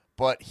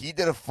 But he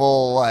did a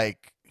full,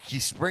 he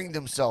springed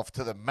himself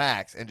to the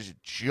max and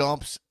just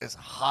jumps as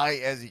high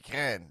as he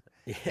can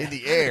in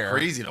the air.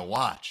 Crazy to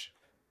watch.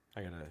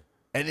 And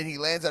then he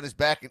lands on his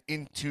back and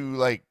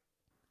into,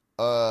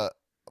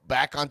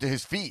 back onto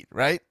his feet,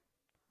 right?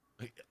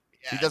 Yeah,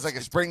 he does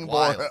a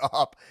springboard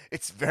up.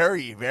 It's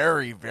very,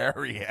 very,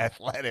 very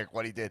athletic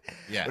what he did.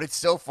 Yeah. But it's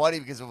so funny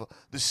because of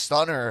the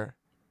stunner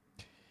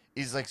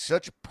is,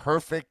 such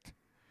perfect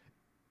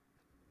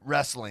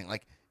wrestling.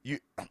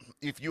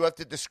 If you have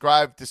to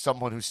describe to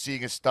someone who's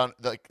seeing a stunt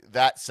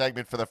that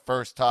segment for the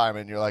first time,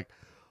 and you're like,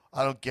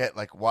 I don't get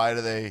why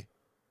do they?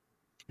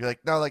 You're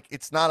like, no,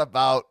 it's not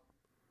about.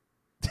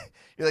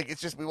 You're like, it's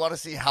just we want to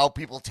see how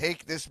people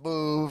take this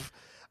move.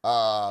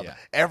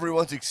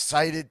 Everyone's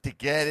excited to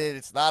get it.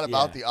 It's not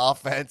about the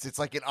offense. It's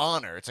like an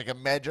honor. It's like a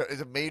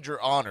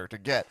major honor to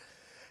get.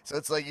 So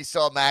it's like you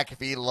saw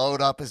McAfee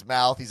load up his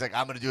mouth. He's like,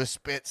 I'm going to do a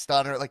spit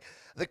stunner.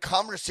 The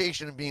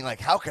conversation of being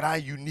how can I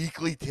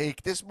uniquely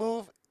take this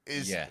move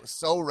is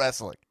so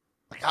wrestling.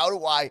 How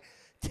do I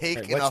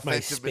take an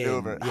offensive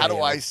maneuver? How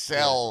do I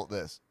sell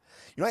this?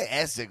 I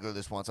asked Ziggler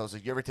this once. I was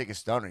like, you ever take a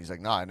stunner? He's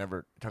like, no, I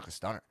never took a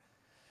stunner.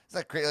 It's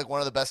not great. One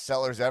of the best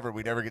sellers ever.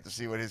 We never get to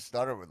see what his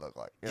stunner would look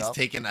like. He's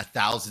taken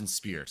 1,000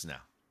 spears now,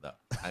 though.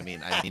 I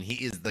mean,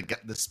 he is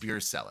the spear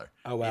seller.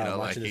 Oh wow, I'm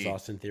watching this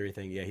Austin Theory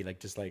thing. Yeah, he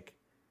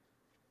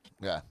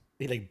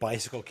he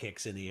bicycle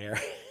kicks in the air.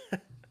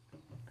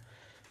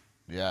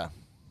 Yeah.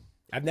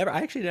 I've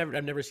never seen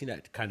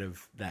that kind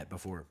of that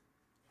before.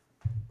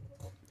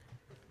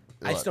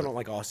 I still don't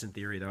like Austin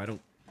Theory though. I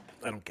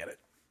don't get it.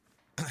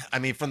 I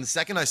mean, from the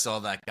second I saw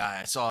that guy,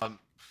 I saw him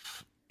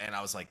and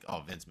I was like,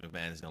 oh, Vince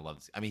McMahon is gonna love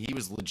this. I mean, he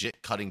was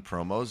legit cutting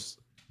promos.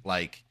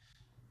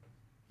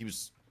 He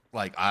was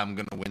like, I'm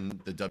gonna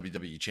win the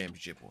WWE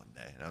championship one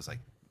day. And I was like,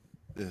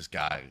 this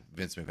guy,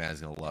 Vince McMahon,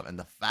 is gonna love. And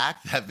the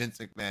fact that Vince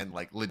McMahon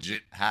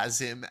legit has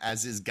him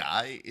as his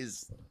guy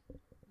is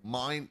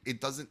mine.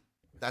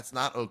 That's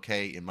not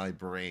okay in my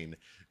brain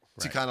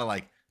to kind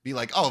of be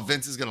like, oh,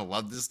 Vince is gonna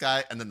love this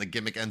guy, and then the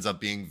gimmick ends up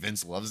being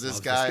Vince loves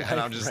this guy, and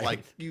I'm just like,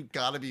 you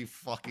gotta be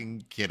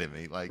fucking kidding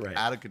me,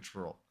 out of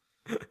control.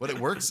 But it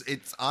works.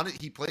 It's on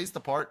it. He plays the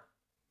part.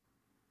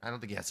 I don't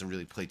think he has to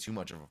really play too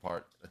much of a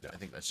part. I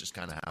think that's just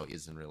kind of how he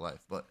is in real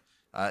life. But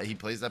he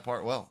plays that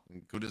part well.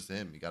 And kudos to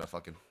him. He got a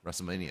fucking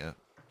WrestleMania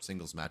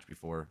singles match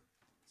before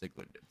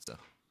Ziggler did. So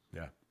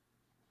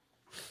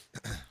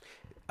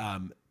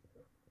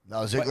no,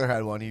 Ziggler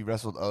had one. He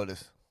wrestled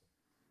Otis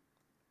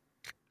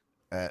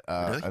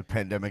at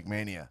Pandemic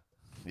Mania.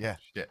 Yeah.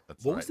 Shit.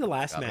 What was the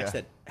last match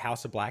that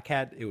House of Black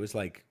had? It was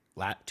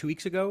 2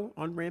 weeks ago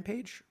on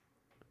Rampage.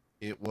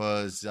 It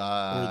was or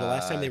the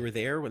last time they were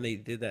there when they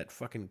did that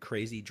fucking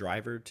crazy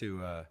driver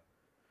to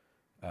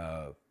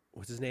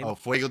what's his name? Oh,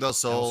 Fuego del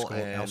Sol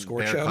and El Bear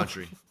Scorcho.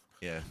 Country.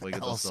 Yeah, Fuego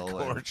del Sol.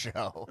 El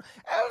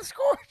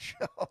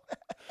Scorcho.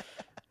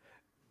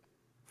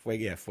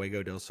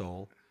 Fuego del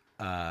Sol.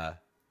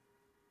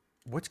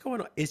 What's going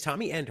on? Is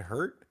Tommy End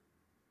hurt?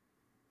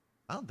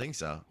 I don't think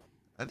so.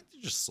 I think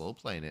they're just slow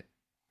playing it.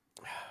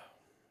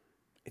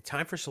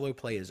 Time for slow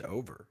play is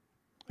over.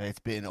 It's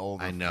been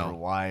over for a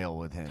while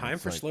with him. Time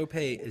for slow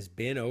play has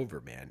been over,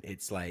 man.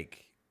 It's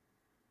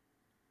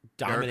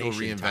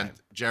domination time.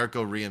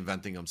 Jericho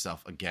reinventing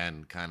himself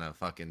again kind of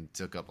fucking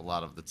took up a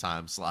lot of the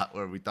time slot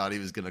where we thought he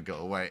was going to go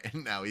away,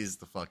 and now he's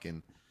the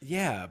fucking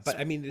but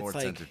I mean, it's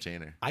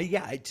entertainer.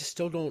 I just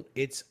still don't.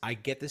 I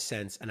get the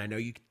sense, and I know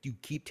you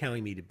keep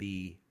telling me to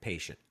be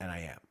patient, and I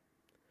am.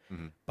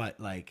 Mm-hmm. But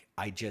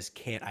I just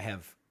can't. I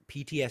have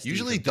PTSD.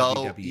 Usually from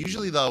though,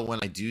 WWE. when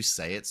I do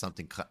say it,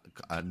 something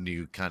a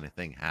new kind of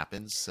thing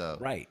happens. So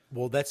Right.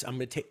 Well, I'm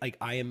gonna take like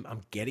I'm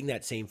getting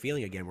that same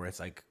feeling again, where it's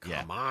like,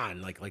 come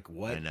on, like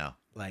what? I know.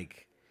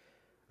 Like,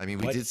 I mean,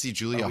 we what did see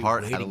Julia are we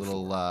Hart had a waiting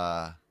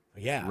little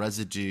yeah.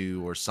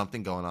 residue or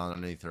something going on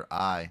underneath her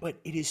eye. But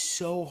it is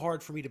so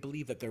hard for me to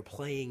believe that they're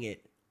playing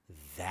it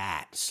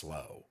that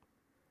slow.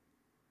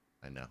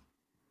 I know.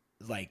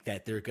 Like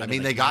that they're gonna. I mean,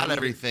 like, they got not even-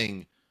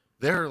 everything.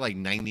 They're like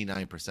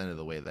 99% of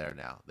the way there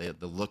now.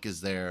 The look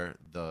is there,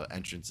 the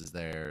entrance is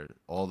there,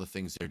 all the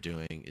things they're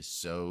doing is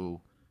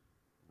so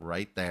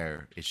right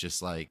there. It's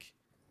just like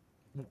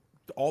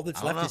all that's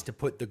I don't left know. is to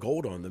put the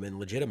gold on them and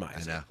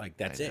legitimize it. Like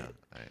that's I know. it.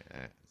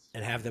 I-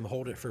 And have them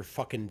hold it for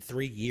fucking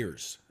 3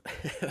 years,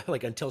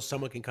 like until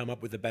someone can come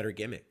up with a better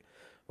gimmick.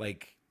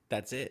 Like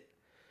that's it.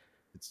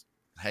 It's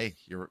hey,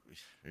 you're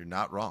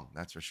not wrong.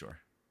 That's for sure.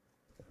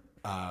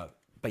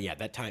 But yeah,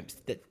 that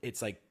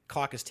it's like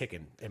clock is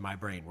ticking in my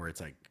brain, where it's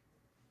like,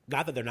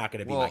 not that they're not going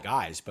to be Well, my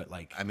guys, but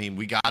like, I mean,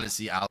 we got to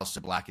see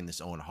Aleister Black in this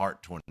Owen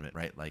Hart tournament,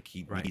 right? Like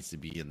he needs to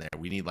be in there.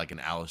 We need like an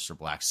Aleister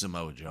Black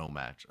Samoa Joe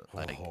match.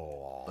 Like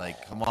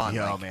come on,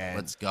 Yo, like, man.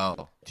 let's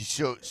go.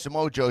 So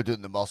Samoa Joe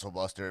doing the Muscle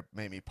Buster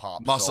made me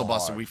pop. Muscle so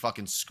Buster, hard. we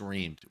fucking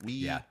screamed.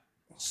 We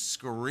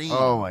screamed.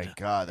 Oh my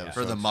god, that was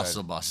for so the exciting.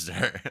 Muscle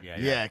Buster.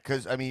 Yeah,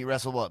 because I mean, he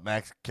wrestled what?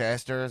 Max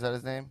Caster, is that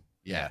his name?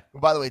 Yeah.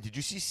 By the way, did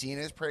you see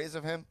Cena's praise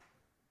of him?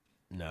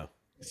 no.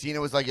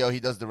 Cena was like, "Yo, he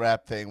does the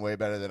rap thing way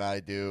better than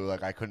I do.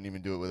 Like, I couldn't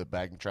even do it with a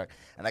backing track."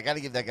 And I got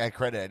to give that guy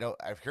credit.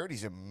 I've heard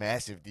he's a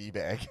massive d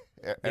bag.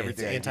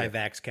 It's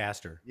anti-vax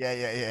caster.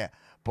 Yeah.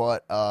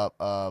 But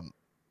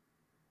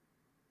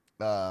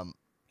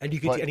And you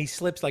could, and he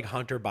slips like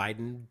Hunter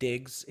Biden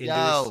digs into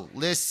Yo,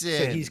 his, listen.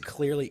 so he's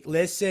clearly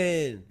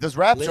listen. those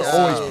raps are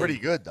always Listen. pretty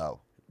good, though.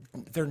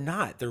 They're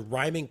not. They're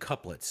rhyming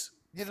couplets.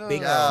 You know,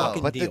 Big Yo,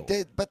 fucking but deal.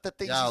 but the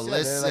things Yo, he said, they're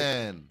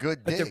listen. like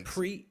good But digs.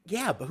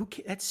 they're but who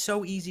can, that's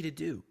so easy to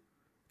do.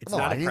 It's No,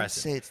 not I didn't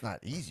impressive. say it's not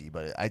easy,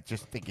 but I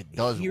just think it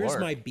does Here's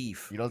work. my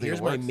beef. You don't think Here's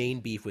it my works? main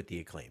beef with the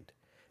Acclaimed.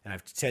 And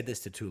I've said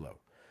this to Tulo.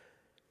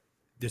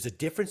 There's a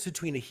difference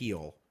between a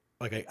heel,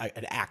 like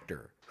an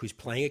actor who's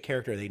playing a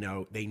character they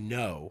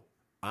know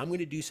I'm going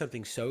to do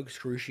something so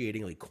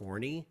excruciatingly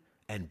corny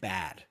and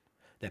bad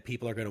that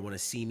people are going to want to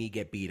see me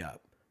get beat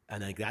up.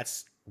 And like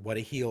that's what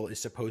a heel is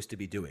supposed to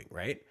be doing,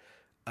 right?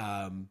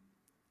 And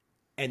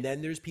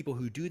then there's people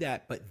who do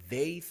that, but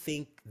they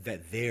think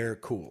that they're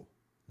cool.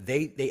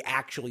 They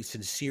actually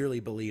sincerely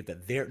believe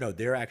that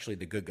they're actually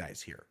the good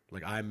guys here.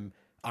 Like I'm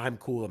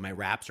cool and my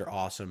raps are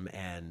awesome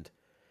and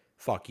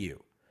fuck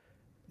you.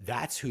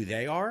 That's who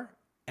they are,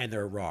 and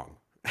they're wrong.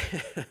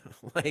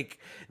 Like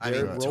I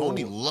mean,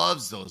 Tony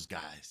loves those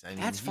guys. I mean,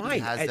 That's he fine,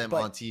 has them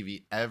but- on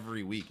TV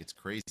every week. It's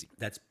crazy.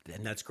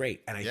 that's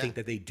great, and I think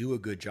that they do a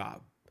good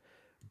job.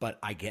 But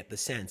I get the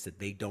sense that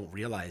they don't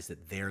realize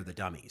that they're the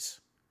dummies,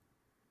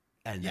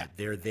 and that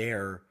they're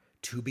there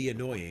to be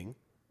annoying.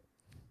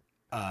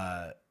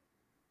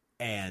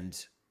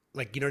 And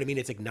like, you know what I mean?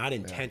 It's like not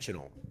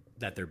intentional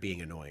that they're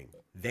being annoying.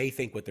 They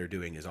think what they're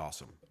doing is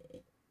awesome,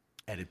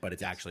 but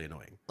it's actually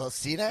annoying. Well,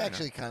 Cena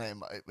actually kind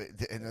of,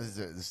 and this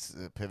is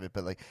a pivot,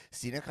 but like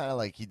Cena kind of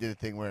like he did a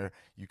thing where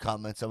you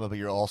comment someone, but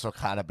you're also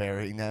kind of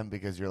burying them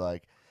because you're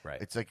like, Right.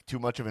 It's like too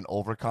much of an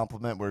over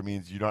compliment where it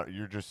means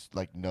you're just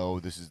like, no,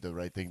 this is the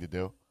right thing to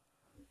do.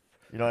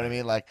 You know what I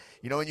mean? Like,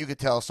 you know, when you could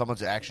tell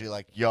someone's actually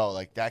like, yo,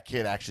 like that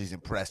kid actually has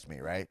impressed me,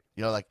 right?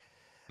 You know, like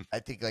I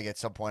think like at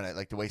some point,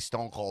 like the way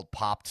Stone Cold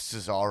popped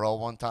Cesaro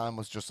one time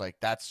was just like,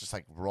 that's just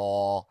like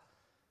raw,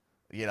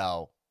 you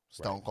know,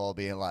 Stone Cold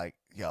being like,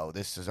 yo,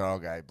 this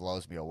Cesaro guy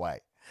blows me away.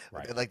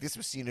 Right. Like this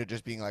was Cena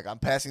just being like, I'm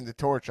passing the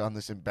torch on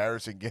this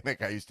embarrassing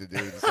gimmick I used to do.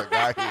 This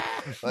guy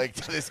who, like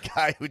to this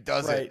guy who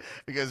does it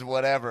because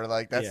whatever,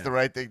 like that's the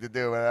right thing to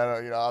do. And I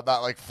don't, you know, I'm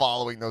not like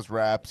following those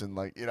raps and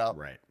like, you know,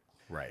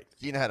 Right.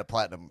 Cena had a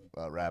platinum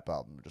rap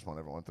album. I just want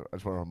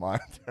to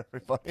remind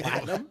everybody.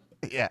 Platinum?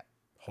 Yeah.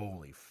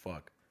 Holy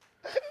fuck.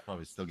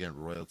 Probably still getting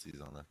royalties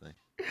on that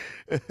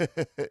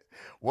thing.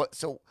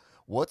 What's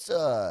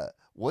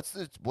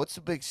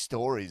the big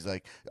stories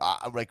like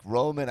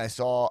Roman? I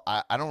saw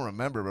I don't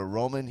remember, but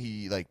Roman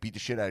he like beat the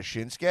shit out of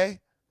Shinsuke.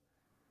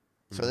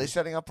 So are they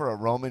setting up for a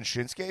Roman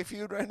Shinsuke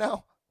feud right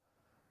now?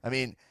 I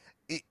mean,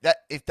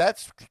 if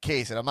that's the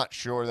case, and I'm not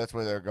sure that's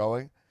where they're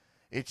going,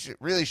 it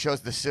really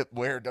shows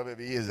where WWE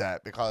is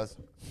at because,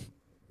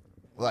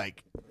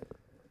 like,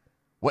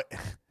 what.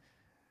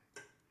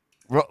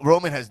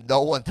 Roman has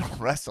no one to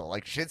wrestle.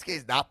 Like Shinsuke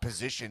is not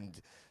positioned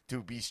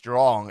to be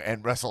strong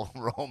and wrestle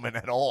Roman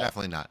at all.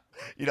 Definitely not.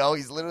 You know,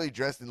 he's literally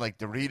dressed in like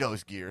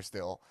Doritos gear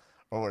still,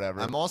 or whatever.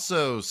 I'm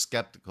also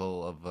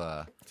skeptical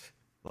of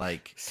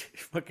like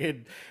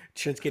Fucking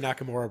Shinsuke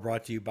Nakamura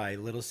brought to you by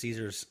Little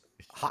Caesars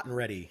Hot and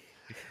Ready.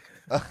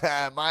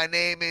 My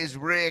name is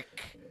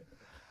Rick.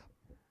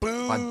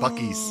 Boo. by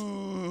Bucky's.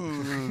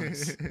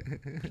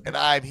 And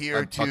I'm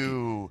here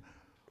to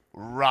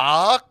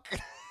rock.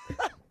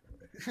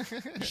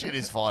 Shit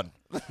is fun.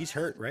 He's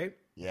hurt, right?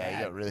 Yeah,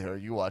 he got really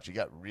hurt. You watch, he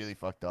got really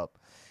fucked up.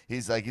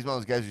 He's one of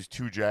those guys who's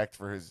too jacked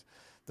for his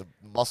the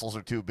muscles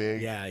are too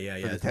big. Yeah.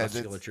 The His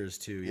musculature is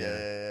too.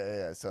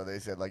 Yeah. So they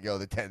said like, yo,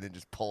 the tendon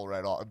just pull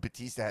right off.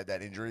 Batista had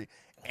that injury.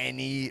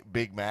 Any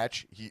big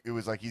match, it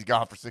was like he's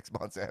gone for 6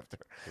 months after.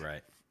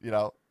 Right.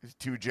 He's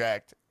too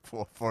jacked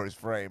for his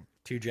frame.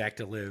 Too jacked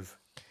to live.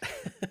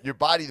 Your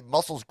body, the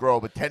muscles grow,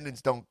 but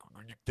tendons don't.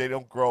 They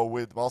don't grow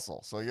with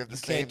muscle. So you have the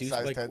same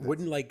size tendons.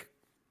 Wouldn't like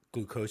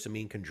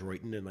glucosamine,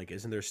 chondroitin, and like,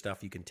 isn't there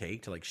stuff you can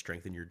take to like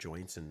strengthen your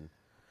joints and?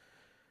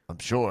 I'm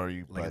sure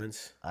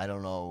ligaments. I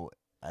don't know.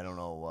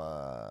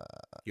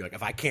 You're like,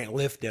 if I can't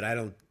lift it, I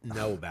don't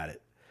know about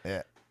it.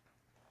 Yeah.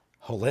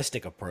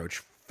 Holistic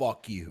approach.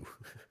 Fuck you.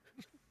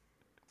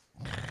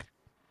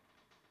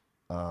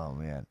 Oh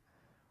man.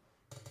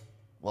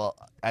 Well,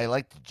 I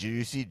liked. Did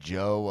you see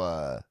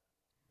Joe?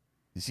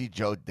 You see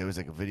Joe? There was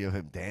like a video of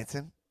him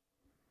dancing.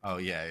 Oh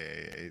yeah.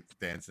 He's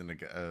dancing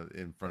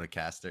in front of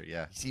Caster.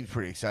 Yeah, he seems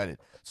pretty excited.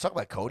 Let's talk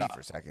about Cody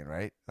for a second,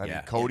 right? I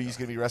mean, Cody's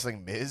gonna be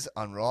wrestling Miz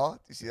on Raw. Do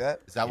you see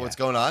that? Is that what's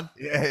going on?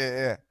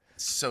 Yeah.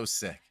 It's so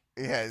sick.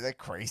 Yeah, is that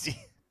crazy?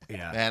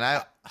 Yeah,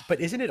 man. But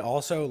isn't it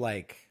also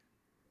like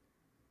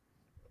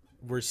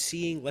we're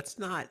seeing? Let's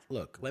not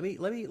look. Let me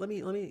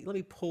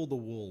pull the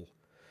wool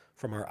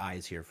from our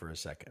eyes here for a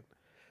second.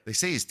 They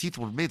say his teeth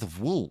were made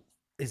of wool.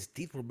 His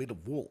teeth were made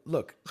of wool.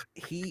 Look,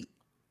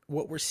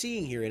 what we're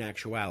seeing here in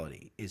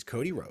actuality is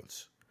Cody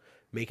Rhodes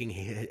making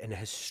an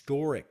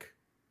historic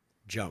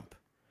jump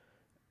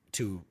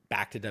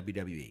back to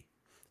WWE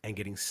and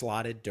getting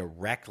slotted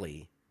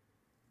directly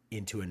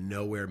into a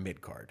nowhere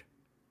mid card.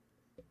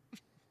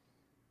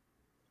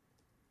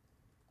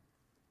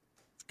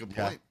 Good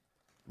point.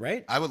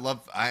 Right? I would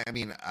love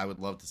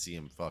to see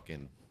him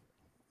fucking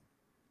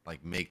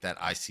like make that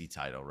IC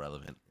title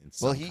relevant in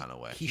some kind of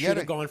way. He should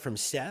have gone from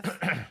Seth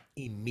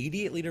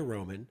immediately to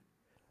Roman,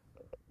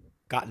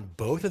 gotten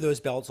both of those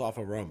belts off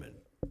of Roman,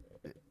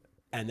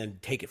 and then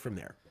take it from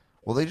there.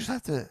 Well, they just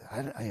have to.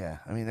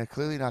 I mean, they're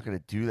clearly not going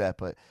to do that.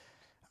 But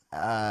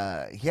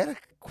he had a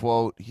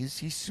quote. He's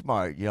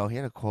smart. He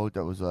had a quote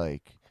that was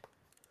like,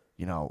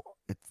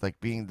 it's like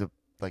being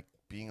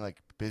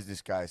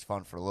business guy is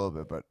fun for a little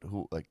bit, but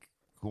who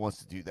wants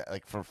to do that?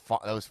 Like for fun,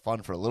 that was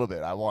fun for a little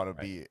bit. I want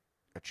to be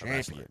a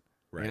champion.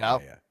 Right. Yeah.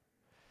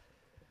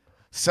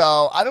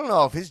 So I don't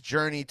know if his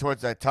journey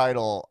towards that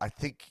title, I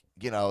think,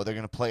 they're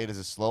going to play it as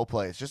a slow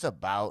play. It's just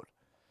about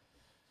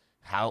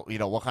how,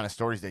 what kind of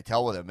stories they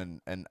tell with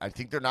him. And I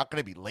think they're not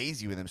going to be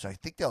lazy with him. So I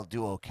think they'll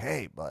do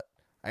okay. But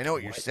I know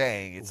what you're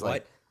saying. It's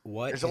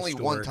there's only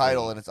one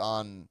title and it's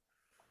on.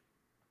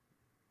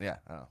 Yeah.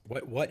 I don't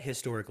know. What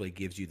historically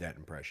gives you that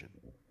impression?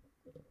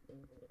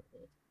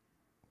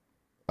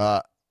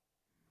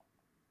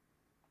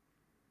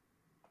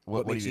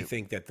 What makes you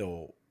think that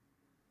they'll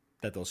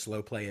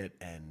slow play it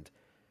and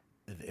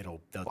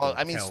they'll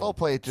slow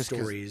play it just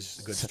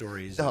stories, good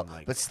stories. No,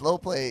 but slow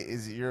play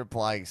is you're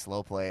applying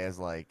slow play as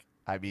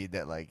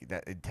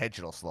that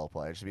intentional slow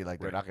play. It should be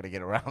they're not going to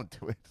get around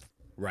to it.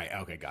 Right.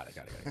 Okay. Got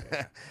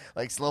it.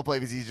 Like slow play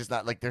because he's just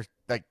not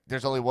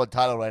there's only one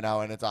title right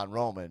now and it's on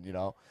Roman.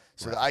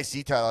 So the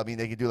IC title,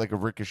 they could do a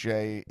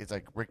Ricochet. It's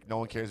no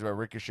one cares about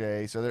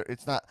Ricochet. So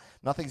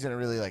nothing's in a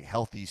really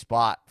healthy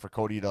spot for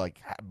Cody to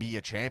be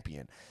a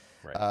champion.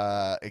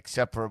 Right.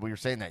 Except for we were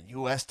saying that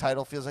U.S.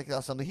 title feels like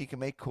that's something he can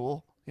make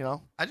cool.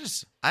 I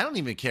don't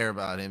even care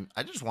about him.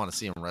 I just want to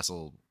see him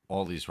wrestle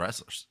all these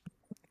wrestlers.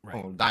 Right.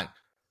 Oh, I'm dying.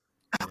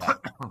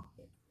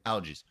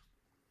 Allergies.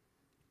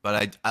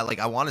 But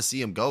I want to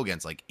see him go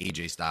against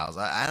AJ Styles.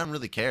 I don't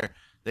really care.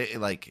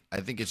 I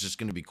think it's just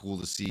going to be cool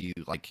to see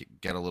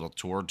get a little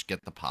torch,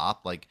 get the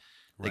pop.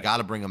 They got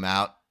to bring him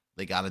out.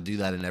 They got to do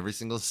that in every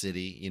single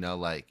city.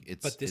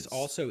 But this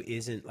also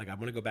isn't I'm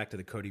going to go back to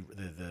the Cody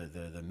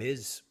the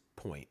Miz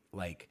point.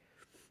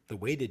 The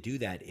way to do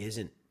that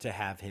isn't to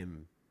have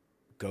him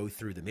go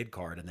through the mid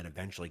card and then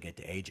eventually get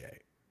to AJ.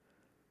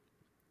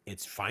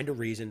 It's find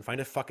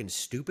a fucking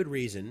stupid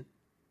reason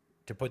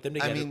to put them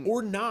together,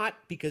 or not,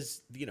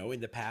 because in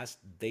the past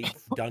they've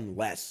done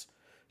less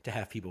to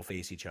have people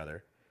face each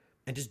other,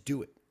 and just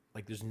do it.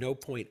 There's no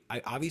point.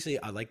 I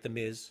like the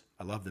Miz.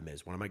 I love the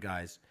Miz. One of my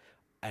guys,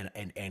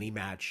 and any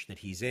match that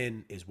he's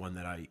in is one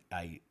that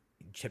I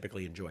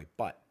typically enjoy.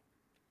 But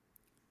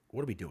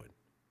what are we doing?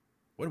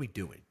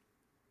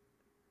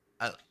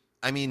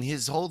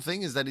 His whole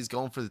thing is that he's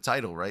going for the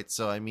title, right?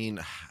 So I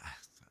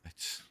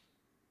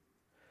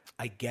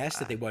guess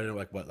that they want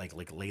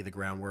to lay the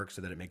groundwork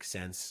so that it makes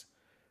sense.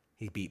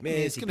 He beat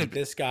Miz. He beat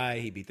this guy.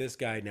 He beat this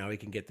guy. Now he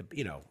can get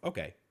the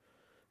okay.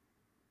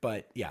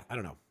 But yeah, I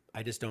don't know.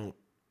 I just don't.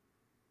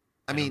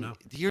 I don't know.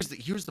 Here's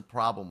the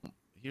problem.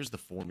 Here's the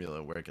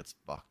formula where it gets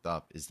fucked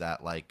up. Is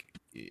that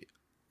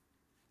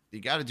you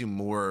got to do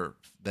more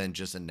than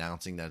just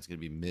announcing that it's going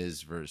to be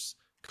Miz versus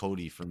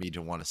Cody for me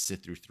to want to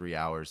sit through 3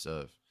 hours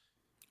of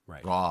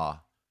Raw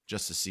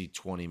just to see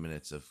 20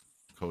 minutes of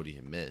Cody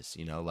and Miz.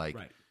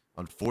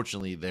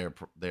 Unfortunately, their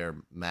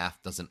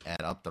math doesn't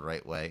add up the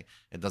right way.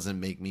 It doesn't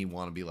make me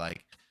want to be oh,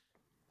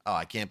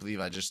 I can't believe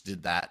I just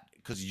did that.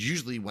 Because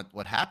usually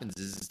what happens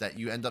is that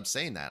you end up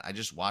saying that. I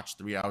just watched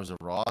 3 hours of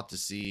Raw to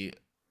see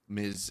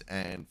Miz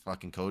and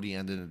fucking Cody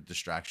ended in a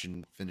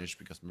distraction finish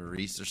because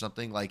Maurice or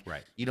something. Like,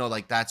 Right. you know,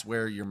 like that's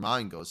where your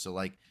mind goes. So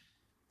like,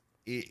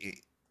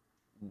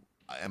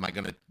 am I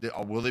gonna?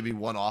 Will there be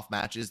one-off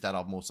matches that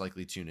I'll most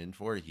likely tune in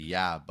for?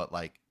 Yeah, but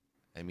like,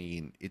 I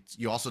mean, it's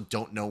you also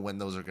don't know when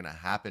those are gonna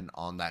happen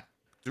on that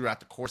throughout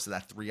the course of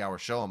that 3-hour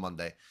show on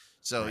Monday.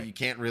 So you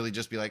can't really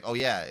just be like, oh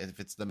yeah, if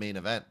it's the main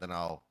event, then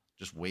I'll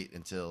just wait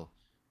until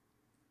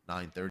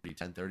 9:30,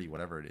 10:30,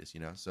 whatever it is, you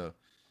know. So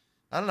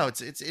I don't know.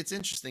 It's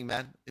interesting,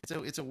 man.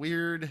 It's a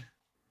weird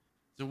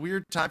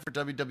time for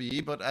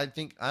WWE, but I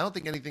don't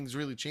think anything's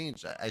really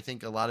changed. I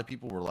think a lot of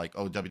people were like,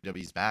 oh,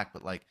 WWE's back,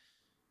 but like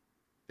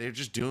they're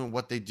just doing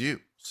what they do.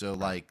 So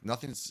like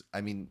nothing's.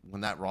 I mean,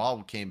 when that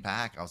Raw came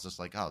back, I was just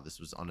like, oh, this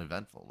was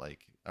uneventful.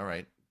 Like, all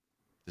right,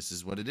 this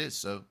is what it is.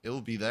 So it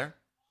will be there.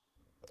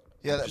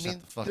 Yeah, I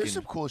mean, there's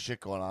some cool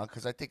shit going on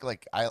because I think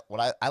like I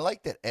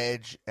like that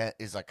Edge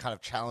is like kind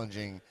of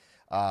challenging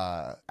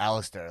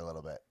Alistair a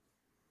little bit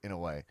in a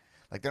way.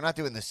 Like they're not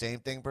doing the same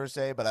thing per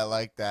se, but I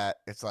like that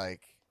it's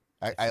like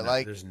I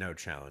like there's no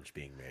challenge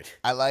being made.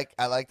 I like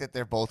that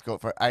they're both going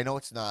for. I know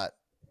it's not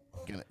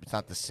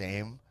the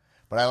same,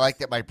 but I like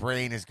that my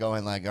brain is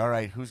going like, all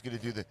right, who's gonna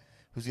do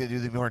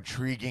the more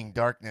intriguing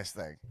darkness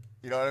thing?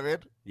 You know what I mean?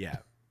 Yeah,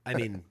 I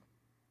mean,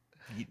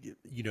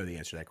 you know the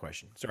answer to that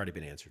question. It's already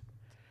been answered.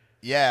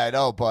 Yeah, I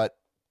know, but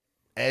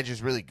Edge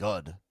is really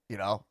good. You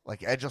know,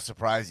 like Edge will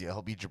surprise you.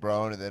 He'll be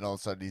Jabron, and then all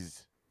of a sudden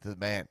he's the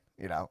man.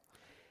 You know,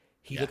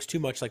 he looks too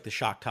much like the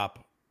Shock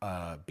Top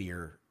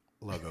beer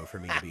logo for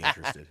me to be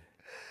interested.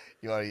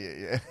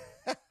 Yeah.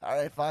 All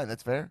right, fine,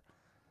 that's fair.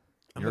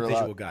 I'm a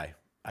visual guy.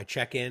 I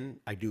check in,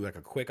 I do like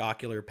a quick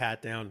ocular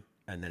pat down,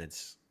 and then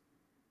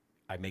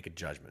I make a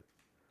judgment.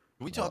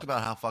 Can we talk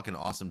about how fucking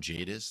awesome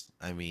Jade is?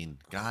 I mean,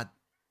 god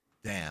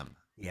damn.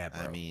 Yeah,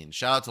 bro. I mean,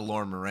 shout out to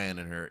Lauren Moran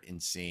and her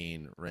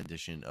insane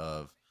rendition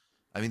of.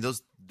 I mean,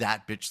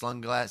 that bitch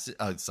sunglasses,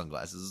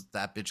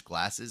 that bitch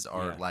glasses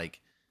are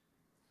like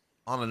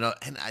on another.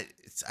 And I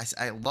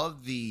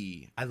love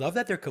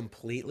that they're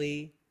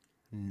completely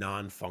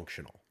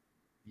non-functional.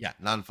 Yeah,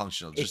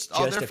 non-functional.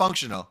 They're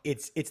functional.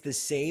 It's the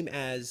same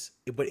as,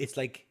 but it's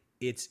like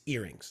it's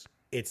earrings.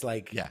 It's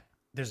like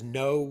there's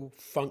no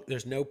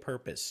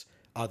purpose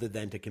other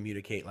than to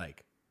communicate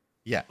like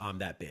I'm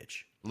that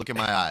bitch. Look at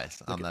my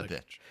eyes. I'm that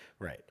bitch.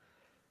 Right.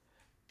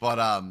 But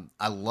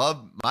I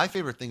love my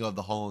favorite thing of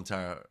the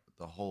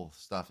whole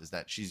stuff is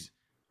that she's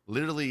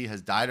literally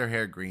has dyed her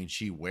hair green.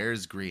 She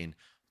wears green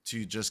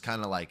to just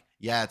kind of like,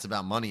 it's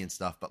about money and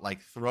stuff, but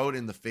like throw it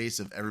in the face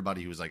of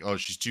everybody who's like, oh,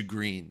 she's too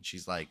green.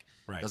 She's like,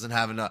 doesn't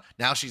have enough.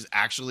 Now she's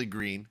actually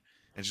green.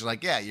 And she's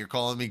like, yeah, you're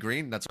calling me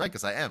green? That's right,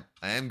 because I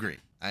am green.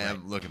 I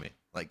am. Look at me.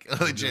 Like,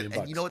 legit.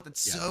 And you know what?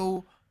 That's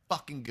so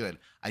fucking good.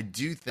 I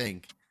do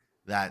think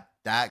that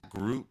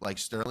group, like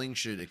Sterling,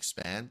 should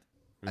expand.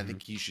 I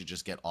think he should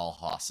just get all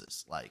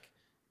hosses. Like,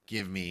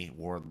 give me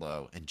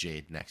Wardlow and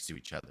Jade next to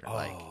each other. Oh.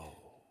 Like,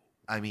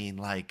 I mean,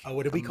 like,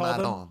 what did we call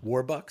them?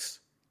 Warbucks.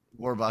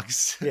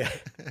 Warbucks. Yeah.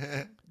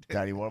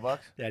 Daddy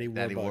Warbucks. Daddy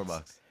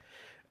Warbucks.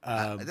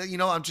 You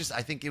know, I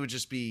think it would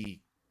just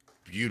be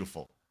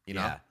beautiful. You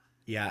know.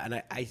 Yeah,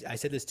 and I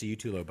said this to you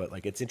too, Lo, but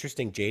like it's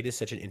interesting. Jade is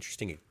such an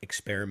interesting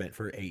experiment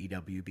for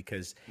AEW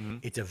because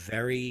it's a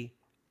very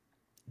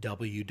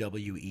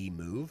WWE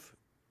move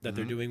that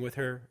they're doing with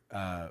her,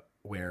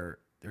 where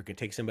they're going to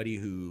take somebody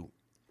who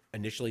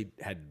initially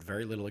had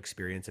very little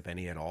experience, if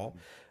any at all,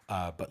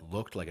 but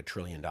looked like $1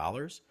 trillion,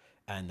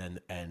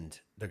 and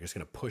they're just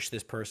going to push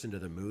this person to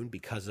the moon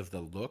because of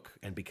the look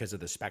and because of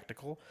the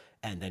spectacle,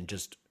 and then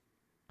just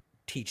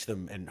teach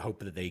them and hope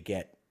that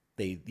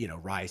they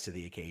rise to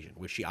the occasion,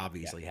 which she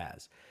obviously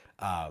has.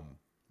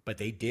 But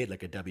they did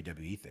like a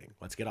WWE thing.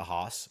 Let's get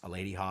a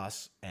lady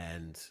Haas,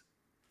 and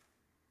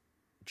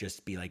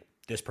just be like,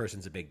 this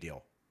person's a big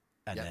deal.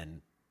 And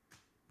then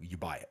you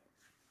buy it.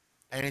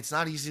 And it's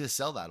not easy to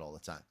sell that all the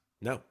time.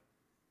 No.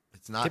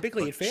 It's not.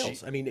 Typically it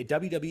fails. I mean,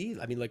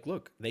 WWE, I mean, like,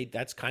 look,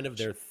 that's kind of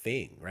their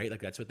thing, right? Like,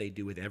 that's what they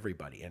do with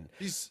everybody. And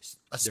she's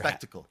a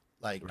spectacle.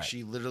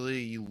 She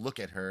literally, you look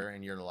at her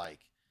and you're like,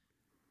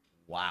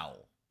 wow.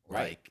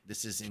 Right. Like,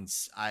 this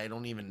is, I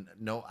don't even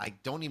know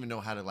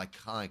how to, like,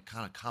 kind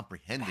of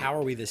comprehend it. How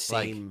are we the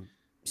same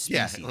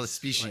species? Yeah,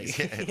 species.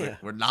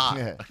 Like, We're not.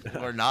 Yeah.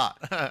 We're not.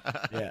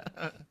 Yeah.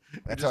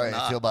 That's how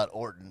I feel about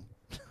Orton.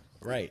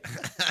 Right.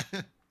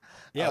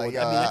 Yeah,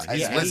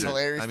 he's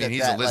hilarious. I mean,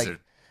 he's a lizard.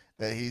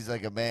 That he's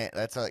like a man.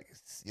 That's like,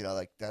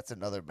 that's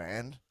another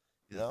man.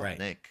 You know? Right.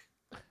 Nick.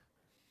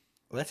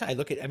 Well, that's how I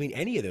look at. I mean,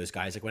 any of those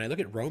guys. Like when I look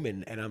at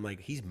Roman, and I'm like,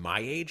 he's my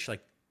age.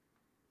 Like,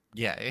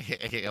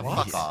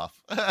 fuck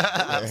off. Fuck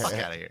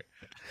out of here.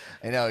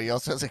 I know. He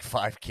also has like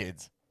 5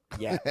 kids.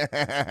 Yeah.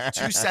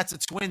 2 sets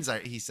of twins.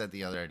 He said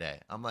the other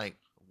day. I'm like,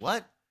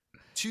 what?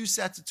 2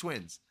 sets of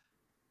twins.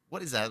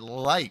 What is that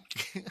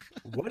like?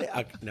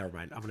 Never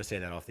mind. I'm going to say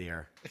that off the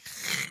air.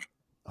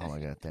 Oh my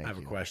God, thank you. I have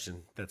a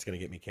question that's going to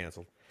get me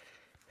canceled.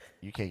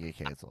 You can't get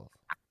canceled.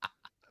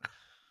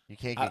 You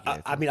can't get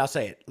canceled. I mean, I'll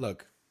say it.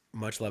 Look,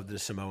 much love to the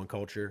Samoan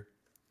culture.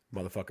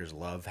 Motherfuckers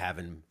love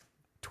having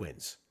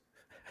twins.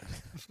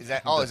 Is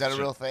that a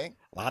real thing?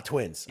 A lot of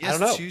twins. He I has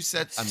don't know. 2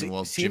 sets. I mean,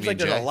 well, Seems Jimmy like and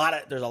there's Jay.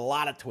 a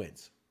lot of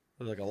twins.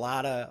 There's like a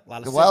lot of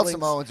The Wild siblings.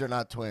 Samoans are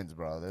not twins,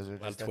 bro. Those are A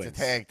lot of that's twins.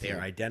 a tag team. They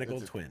are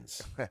identical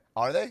twins.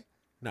 Are they?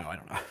 No, I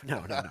don't know.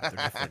 No, they're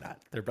definitely not.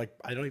 They're like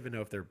I don't even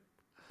know if they're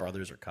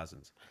brothers or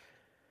cousins.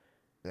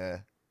 Yeah.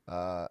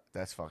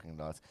 That's fucking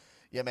nuts.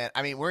 Yeah, man.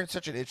 I mean, we're in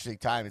such an interesting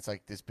time. It's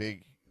like this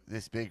big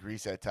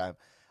reset time.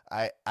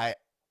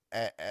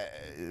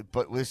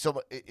 But with so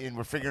much, and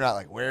we're figuring out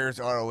like where's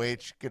ROH,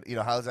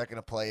 how's that going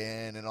to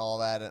play in and all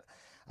that. And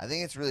I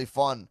think it's really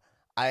fun.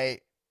 I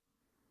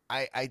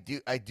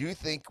do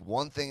think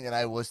one thing that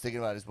I was thinking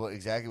about is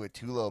exactly what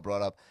Tulo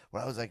brought up,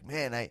 where I was like,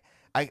 man,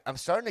 I'm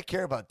starting to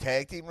care about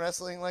tag team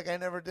wrestling like I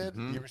never did.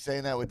 Mm-hmm. You were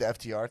saying that with the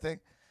FTR thing.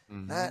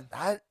 Mm-hmm.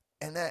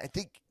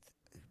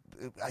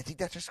 I think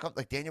that just comes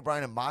like Daniel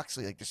Bryan and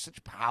Moxley. Like, there's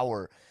such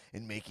power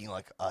in making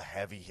like a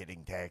heavy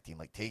hitting tag team,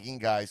 like taking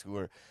guys who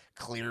are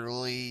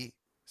clearly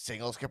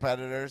singles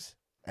competitors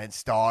and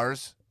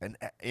stars, and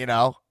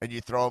and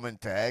you throw them in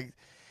tag,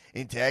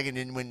 and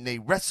then when they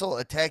wrestle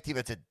a tag team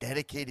that's a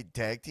dedicated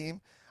tag team,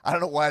 I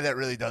don't know why that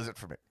really does it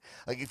for me.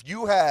 Like, if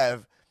you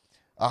have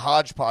a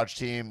hodgepodge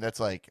team that's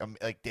like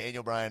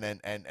Daniel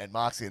Bryan and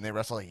Moxley, and they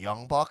wrestle like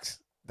Young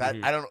Bucks, that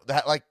I don't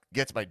that like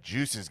gets my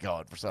juices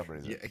going for some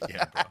reason.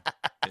 Yeah, bro.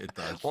 It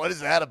does. What is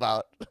that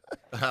about?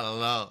 I don't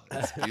know.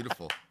 It's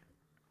beautiful.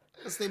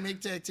 Because they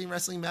make tag team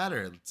wrestling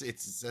matter.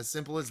 It's as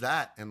simple as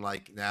that. And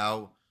like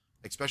now,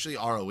 especially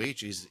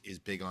ROH is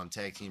big on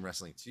tag team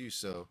wrestling too.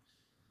 So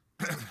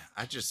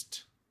there's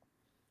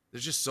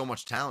just so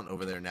much talent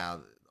over there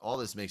now. All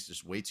this makes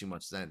just way too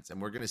much sense.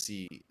 And we're gonna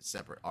see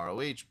separate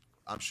ROH.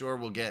 I'm sure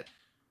we'll get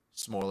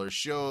smaller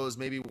shows,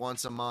 maybe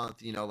once a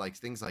month. Like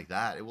things like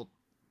that.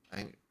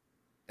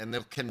 And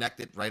they'll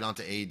connect it right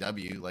onto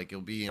AEW. Like,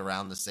 it'll be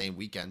around the same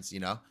weekends,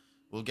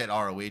 We'll get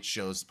ROH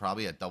shows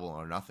probably at Double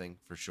or Nothing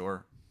for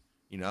sure,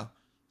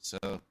 So,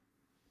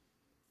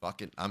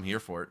 fuck it. I'm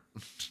here for it.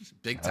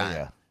 Big time. Oh,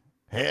 yeah.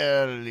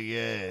 Hell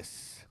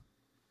yes.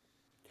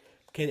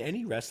 Can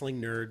any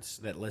wrestling nerds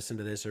that listen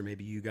to this, or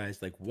maybe you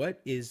guys, like,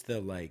 what is the,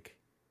 like,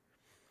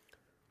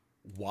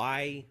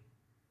 why,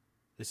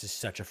 this is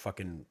such a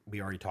fucking,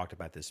 we already talked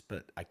about this,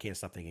 but I can't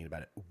stop thinking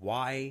about it.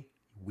 Why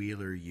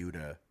Wheeler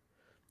Yuta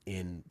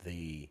in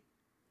the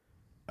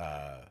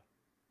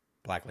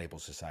Black Label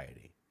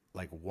Society?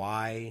 Like,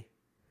 why?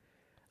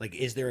 Like,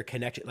 is there a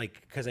connection?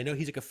 Like, because I know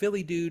he's like a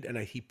Philly dude, and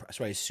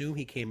so I assume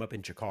he came up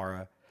in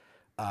Chikara.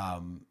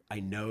 I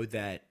know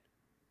that,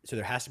 so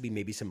there has to be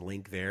maybe some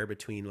link there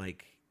between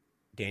like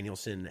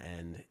Danielson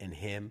and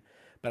him.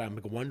 But I'm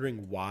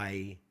wondering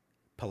why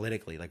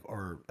politically, like,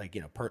 or like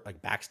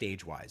like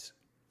backstage wise,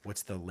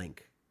 what's the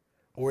link?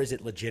 Or is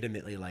it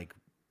legitimately like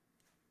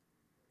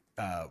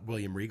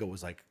William Regal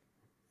was like,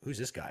 who's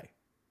this guy?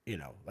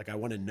 Like, I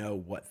want to know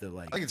what the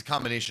like. I think it's a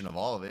combination of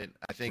all of it.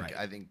 I think Right.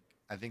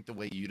 I think the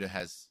way Yuta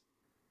has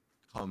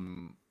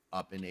come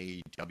up in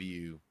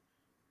AEW,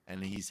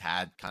 and he's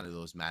had kind of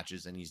those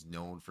matches, and he's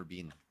known for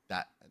being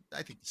that.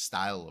 I think the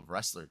style of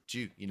wrestler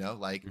too.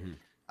 Like, and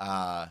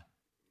I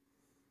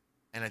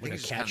think Like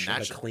it's a just kind of catch, like a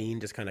natural. clean,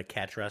 just kind of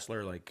catch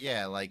wrestler, like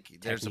Yeah, like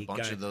there's a technique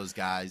bunch guy. of those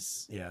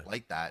guys Yeah.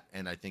 like that,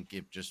 and I think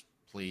it just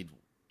played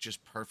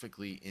just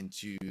perfectly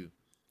into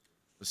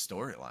the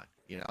storyline.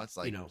 It's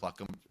like pluck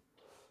them.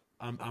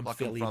 I'm Pluck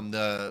Philly from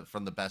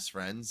the best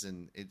friends,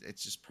 and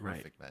it's just Right.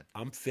 perfect, man.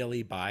 I'm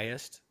Philly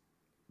biased,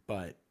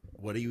 but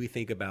what do you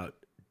think about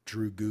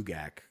Drew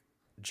Gugak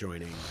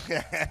joining?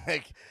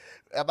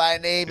 My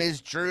name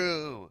is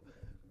Drew.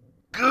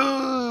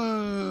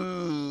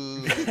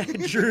 Goo.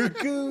 Drew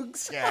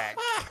Googs. Yeah.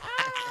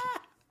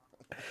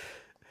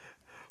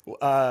 Dude,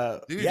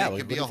 yeah, it like,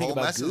 could be what do you a think whole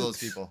about mess of those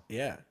Googs? people.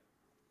 Yeah,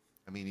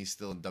 I mean, he's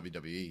still in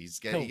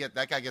WWE. No.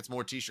 That guy gets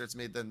more T-shirts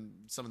made than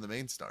some of the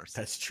main stars.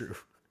 that's true.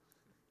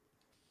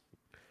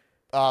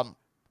 So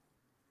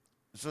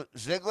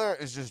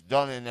Ziggler is just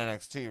done in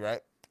NXT,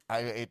 right? I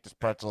ate this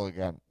pretzel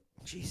again.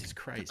 Jesus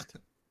Christ.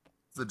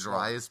 It's the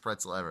driest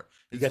pretzel ever.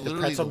 You It's got the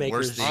literally pretzel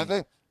worst makers-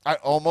 thing. I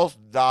almost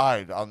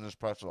died on this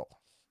pretzel.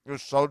 It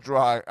was so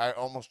dry, I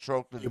almost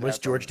choked to It death. was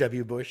George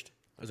W. Bush.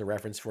 That was a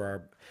reference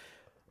for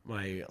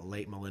my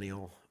late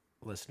millennial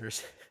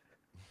listeners.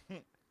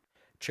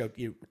 Choked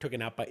you,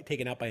 taken out by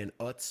an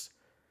Utz.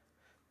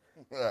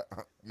 Yeah.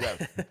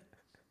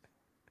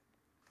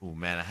 Oh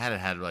man, I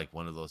had like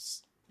one of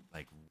those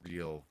like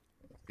real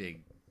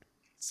big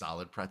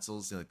solid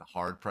pretzels, like the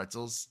hard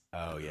pretzels.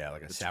 Oh yeah,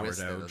 like a The twist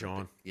sourdough, that-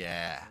 John.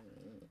 Yeah.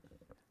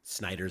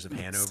 Snyder's of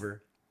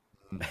Hanover.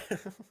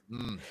 Get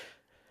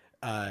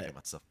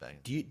myself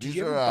back. Did These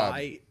you ever are,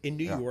 buy in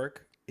New yeah.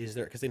 York? Is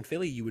there, because in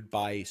Philly you would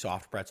buy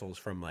soft pretzels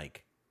from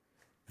like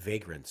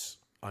Vagrants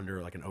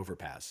under like an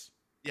overpass,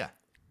 Yeah.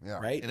 Yeah.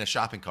 right? In a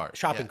shopping cart.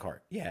 Shopping Yeah.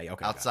 cart. Yeah. Okay. got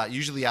it. Outside,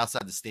 usually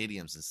outside the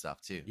stadiums and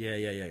stuff too.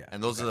 Yeah.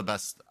 And those are the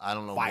best. I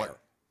don't know Fire. what.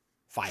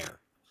 Fire.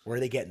 Where are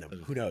they getting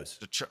them? Who knows?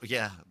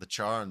 The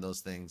char and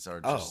those things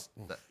are just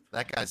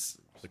that guy's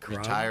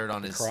retired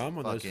on his crumb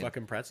on those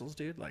fucking pretzels,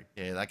 dude. Like,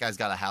 yeah, that guy's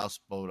got a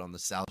houseboat on the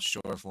South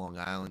Shore of Long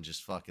Island,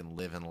 just fucking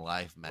living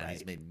life, man. Right.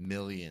 He's made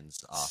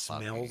millions off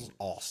smells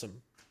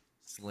awesome.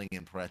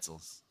 slinging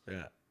pretzels.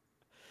 Yeah.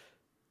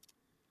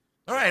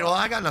 All right, well,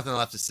 I got nothing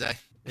left to say.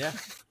 Yeah.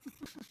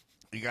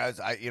 You guys,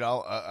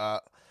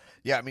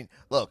 yeah, I mean,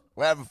 look,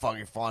 we're having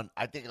fucking fun.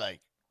 I think, like,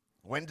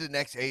 when's the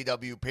next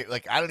AEW pay?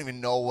 Like, I don't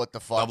even know what the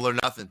fuck. Double or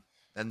nothing.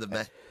 End of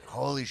May.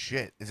 Holy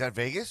shit. Is that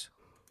Vegas?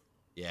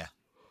 Yeah.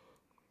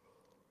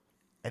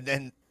 And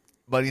then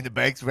Money in the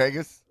Bank's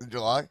Vegas in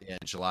July? Yeah,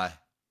 in July.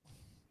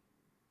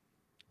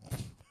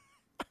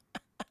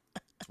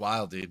 It's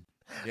wild, dude.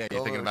 Yeah,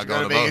 you're thinking about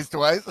going to Vegas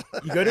both. twice?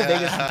 You go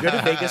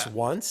to Vegas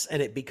once,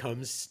 and it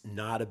becomes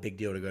not a big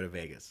deal to go to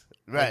Vegas.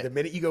 Right. Like, the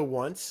minute you go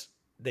once,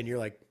 then you're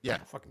like, Yeah.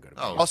 I'll fucking go to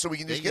Oh. Vegas. Also, we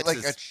can just Vegas get,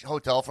 like, is- a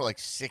hotel for, like,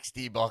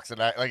 $60 a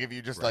night. Like, if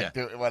you just, like,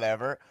 do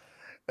whatever.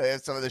 They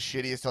have some of the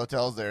shittiest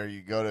hotels there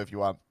you go to if you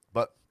want.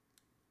 But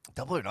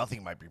Double or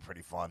Nothing might be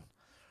pretty fun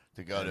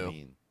to go to. I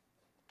mean,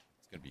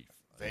 it's going to be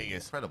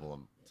Vegas. Incredible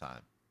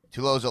time.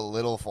 Tulo's a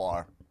little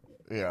far,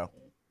 you know.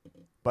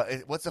 But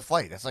what's the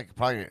flight? That's like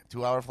probably a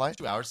 2-hour flight.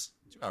 2 hours.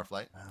 2-hour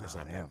flight. That's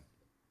not bad. Damn.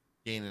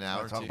 Gain an What hour.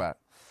 am I talking Too. about?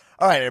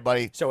 All right,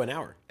 everybody. So an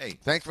hour. Hey,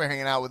 Thanks for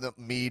hanging out with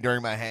me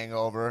during my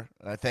hangover.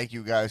 Thank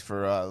you guys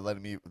for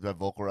letting me the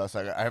vocal rest.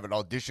 I have an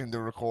audition to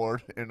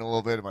record in a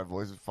little bit, and my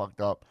voice is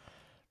fucked up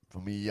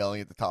from me yelling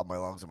at the top of my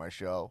lungs at my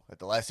show at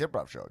the Last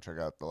Improv Show. Check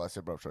out the Last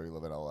Improv Show. You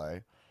live in LA.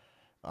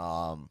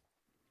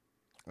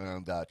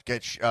 And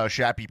get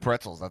Shappy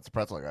Pretzels. That's the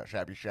pretzel I got.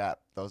 Shappy Shap.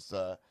 Those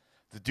the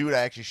dude I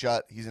actually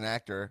shot. He's an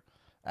actor,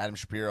 Adam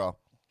Shapiro.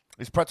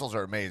 These pretzels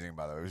are amazing,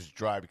 by the way. It was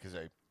dry because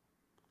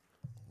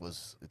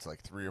it's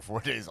like 3 or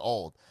 4 days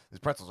old. These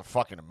pretzels are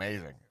fucking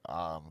amazing.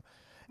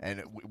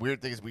 And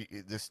weird thing is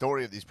the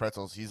story of these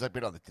pretzels. He's like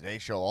been on the Today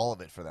Show, all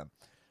of it for them.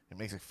 He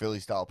makes like Philly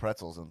style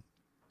pretzels and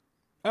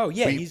Oh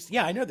yeah,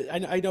 I know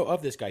that. I know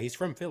of this guy. He's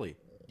from Philly.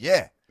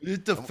 yeah. is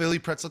it the Philly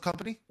Pretzel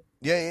Company?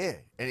 Yeah.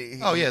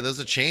 And Oh, yeah, those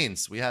are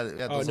chains. We had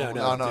Oh those no,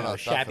 all- no,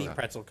 it's stop Shabby that.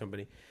 Pretzel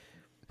Company.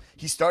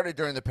 He started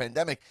during the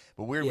pandemic,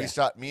 but we Yeah.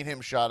 shot. Me and him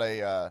shot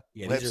a web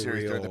these are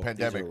series during the real-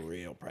 pandemic These are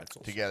real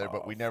pretzels together,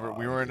 but we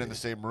weren't in the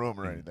same room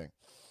or anything.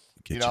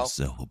 Get You know?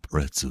 yourself a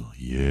pretzel,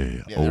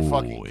 yeah. Yeah, they're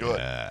fucking good.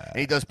 Yeah. And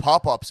he does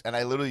pop ups, and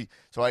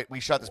we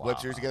shot this web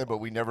series together, but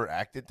we never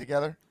acted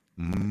together.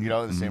 Mm, You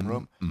know, in the same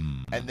room.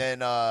 mm. And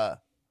then I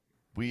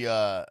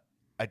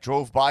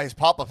drove by his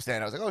pop up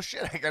stand. I was like, oh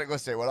shit, I gotta go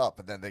say what up.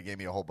 And then they gave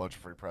me a whole bunch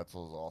of free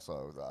pretzels.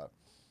 Also,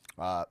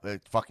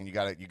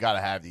 you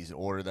gotta have these.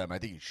 Order them. I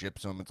think he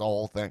ships them. It's a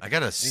whole thing. I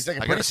got a, And he's like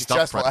a I got pretty a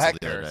stuffed successful pretzel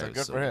the actor, other so day,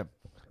 good for him.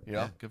 You know,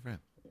 Yeah, good for him.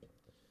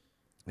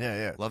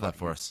 yeah. Love that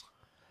for us.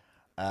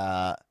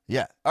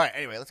 Yeah. All right.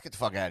 Anyway, let's get the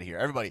fuck out of here,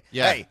 everybody.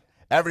 Yeah. Hey,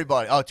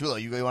 everybody. Oh,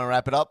 Tulo, you want to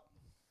wrap it up?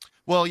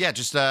 Well, yeah,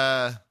 just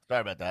Sorry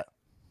about that.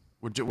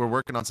 we're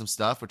working on some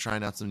stuff. We're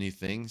trying out some new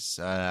things.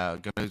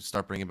 Going to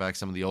start bringing back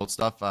some of the old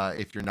stuff.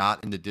 If you're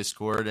not in the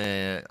Discord,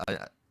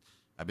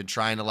 I've been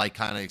trying to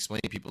kind of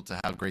explain to people to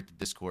how great the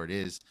Discord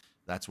is.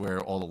 That's where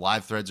all the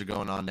live threads are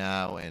going on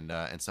now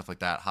and stuff like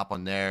that. Hop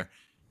on there,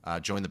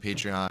 join the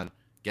Patreon,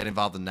 get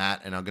involved in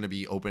that. And I'm going to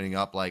be opening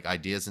up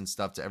ideas and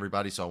stuff to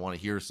everybody. So I want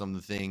to hear some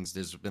of the things.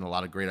 There's been a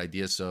lot of great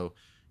ideas. So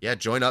yeah,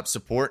 join up,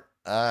 support.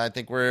 I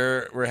think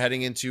we're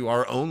heading into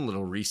our own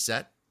little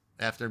reset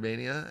after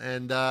Mania,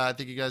 and I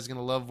think you guys are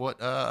gonna love what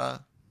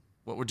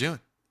we're doing.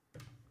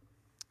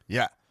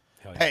 Yeah.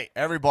 Hell yeah. Hey,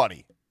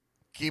 everybody,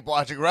 keep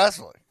watching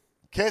wrestling.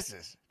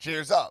 Kisses.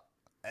 Cheers up.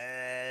 And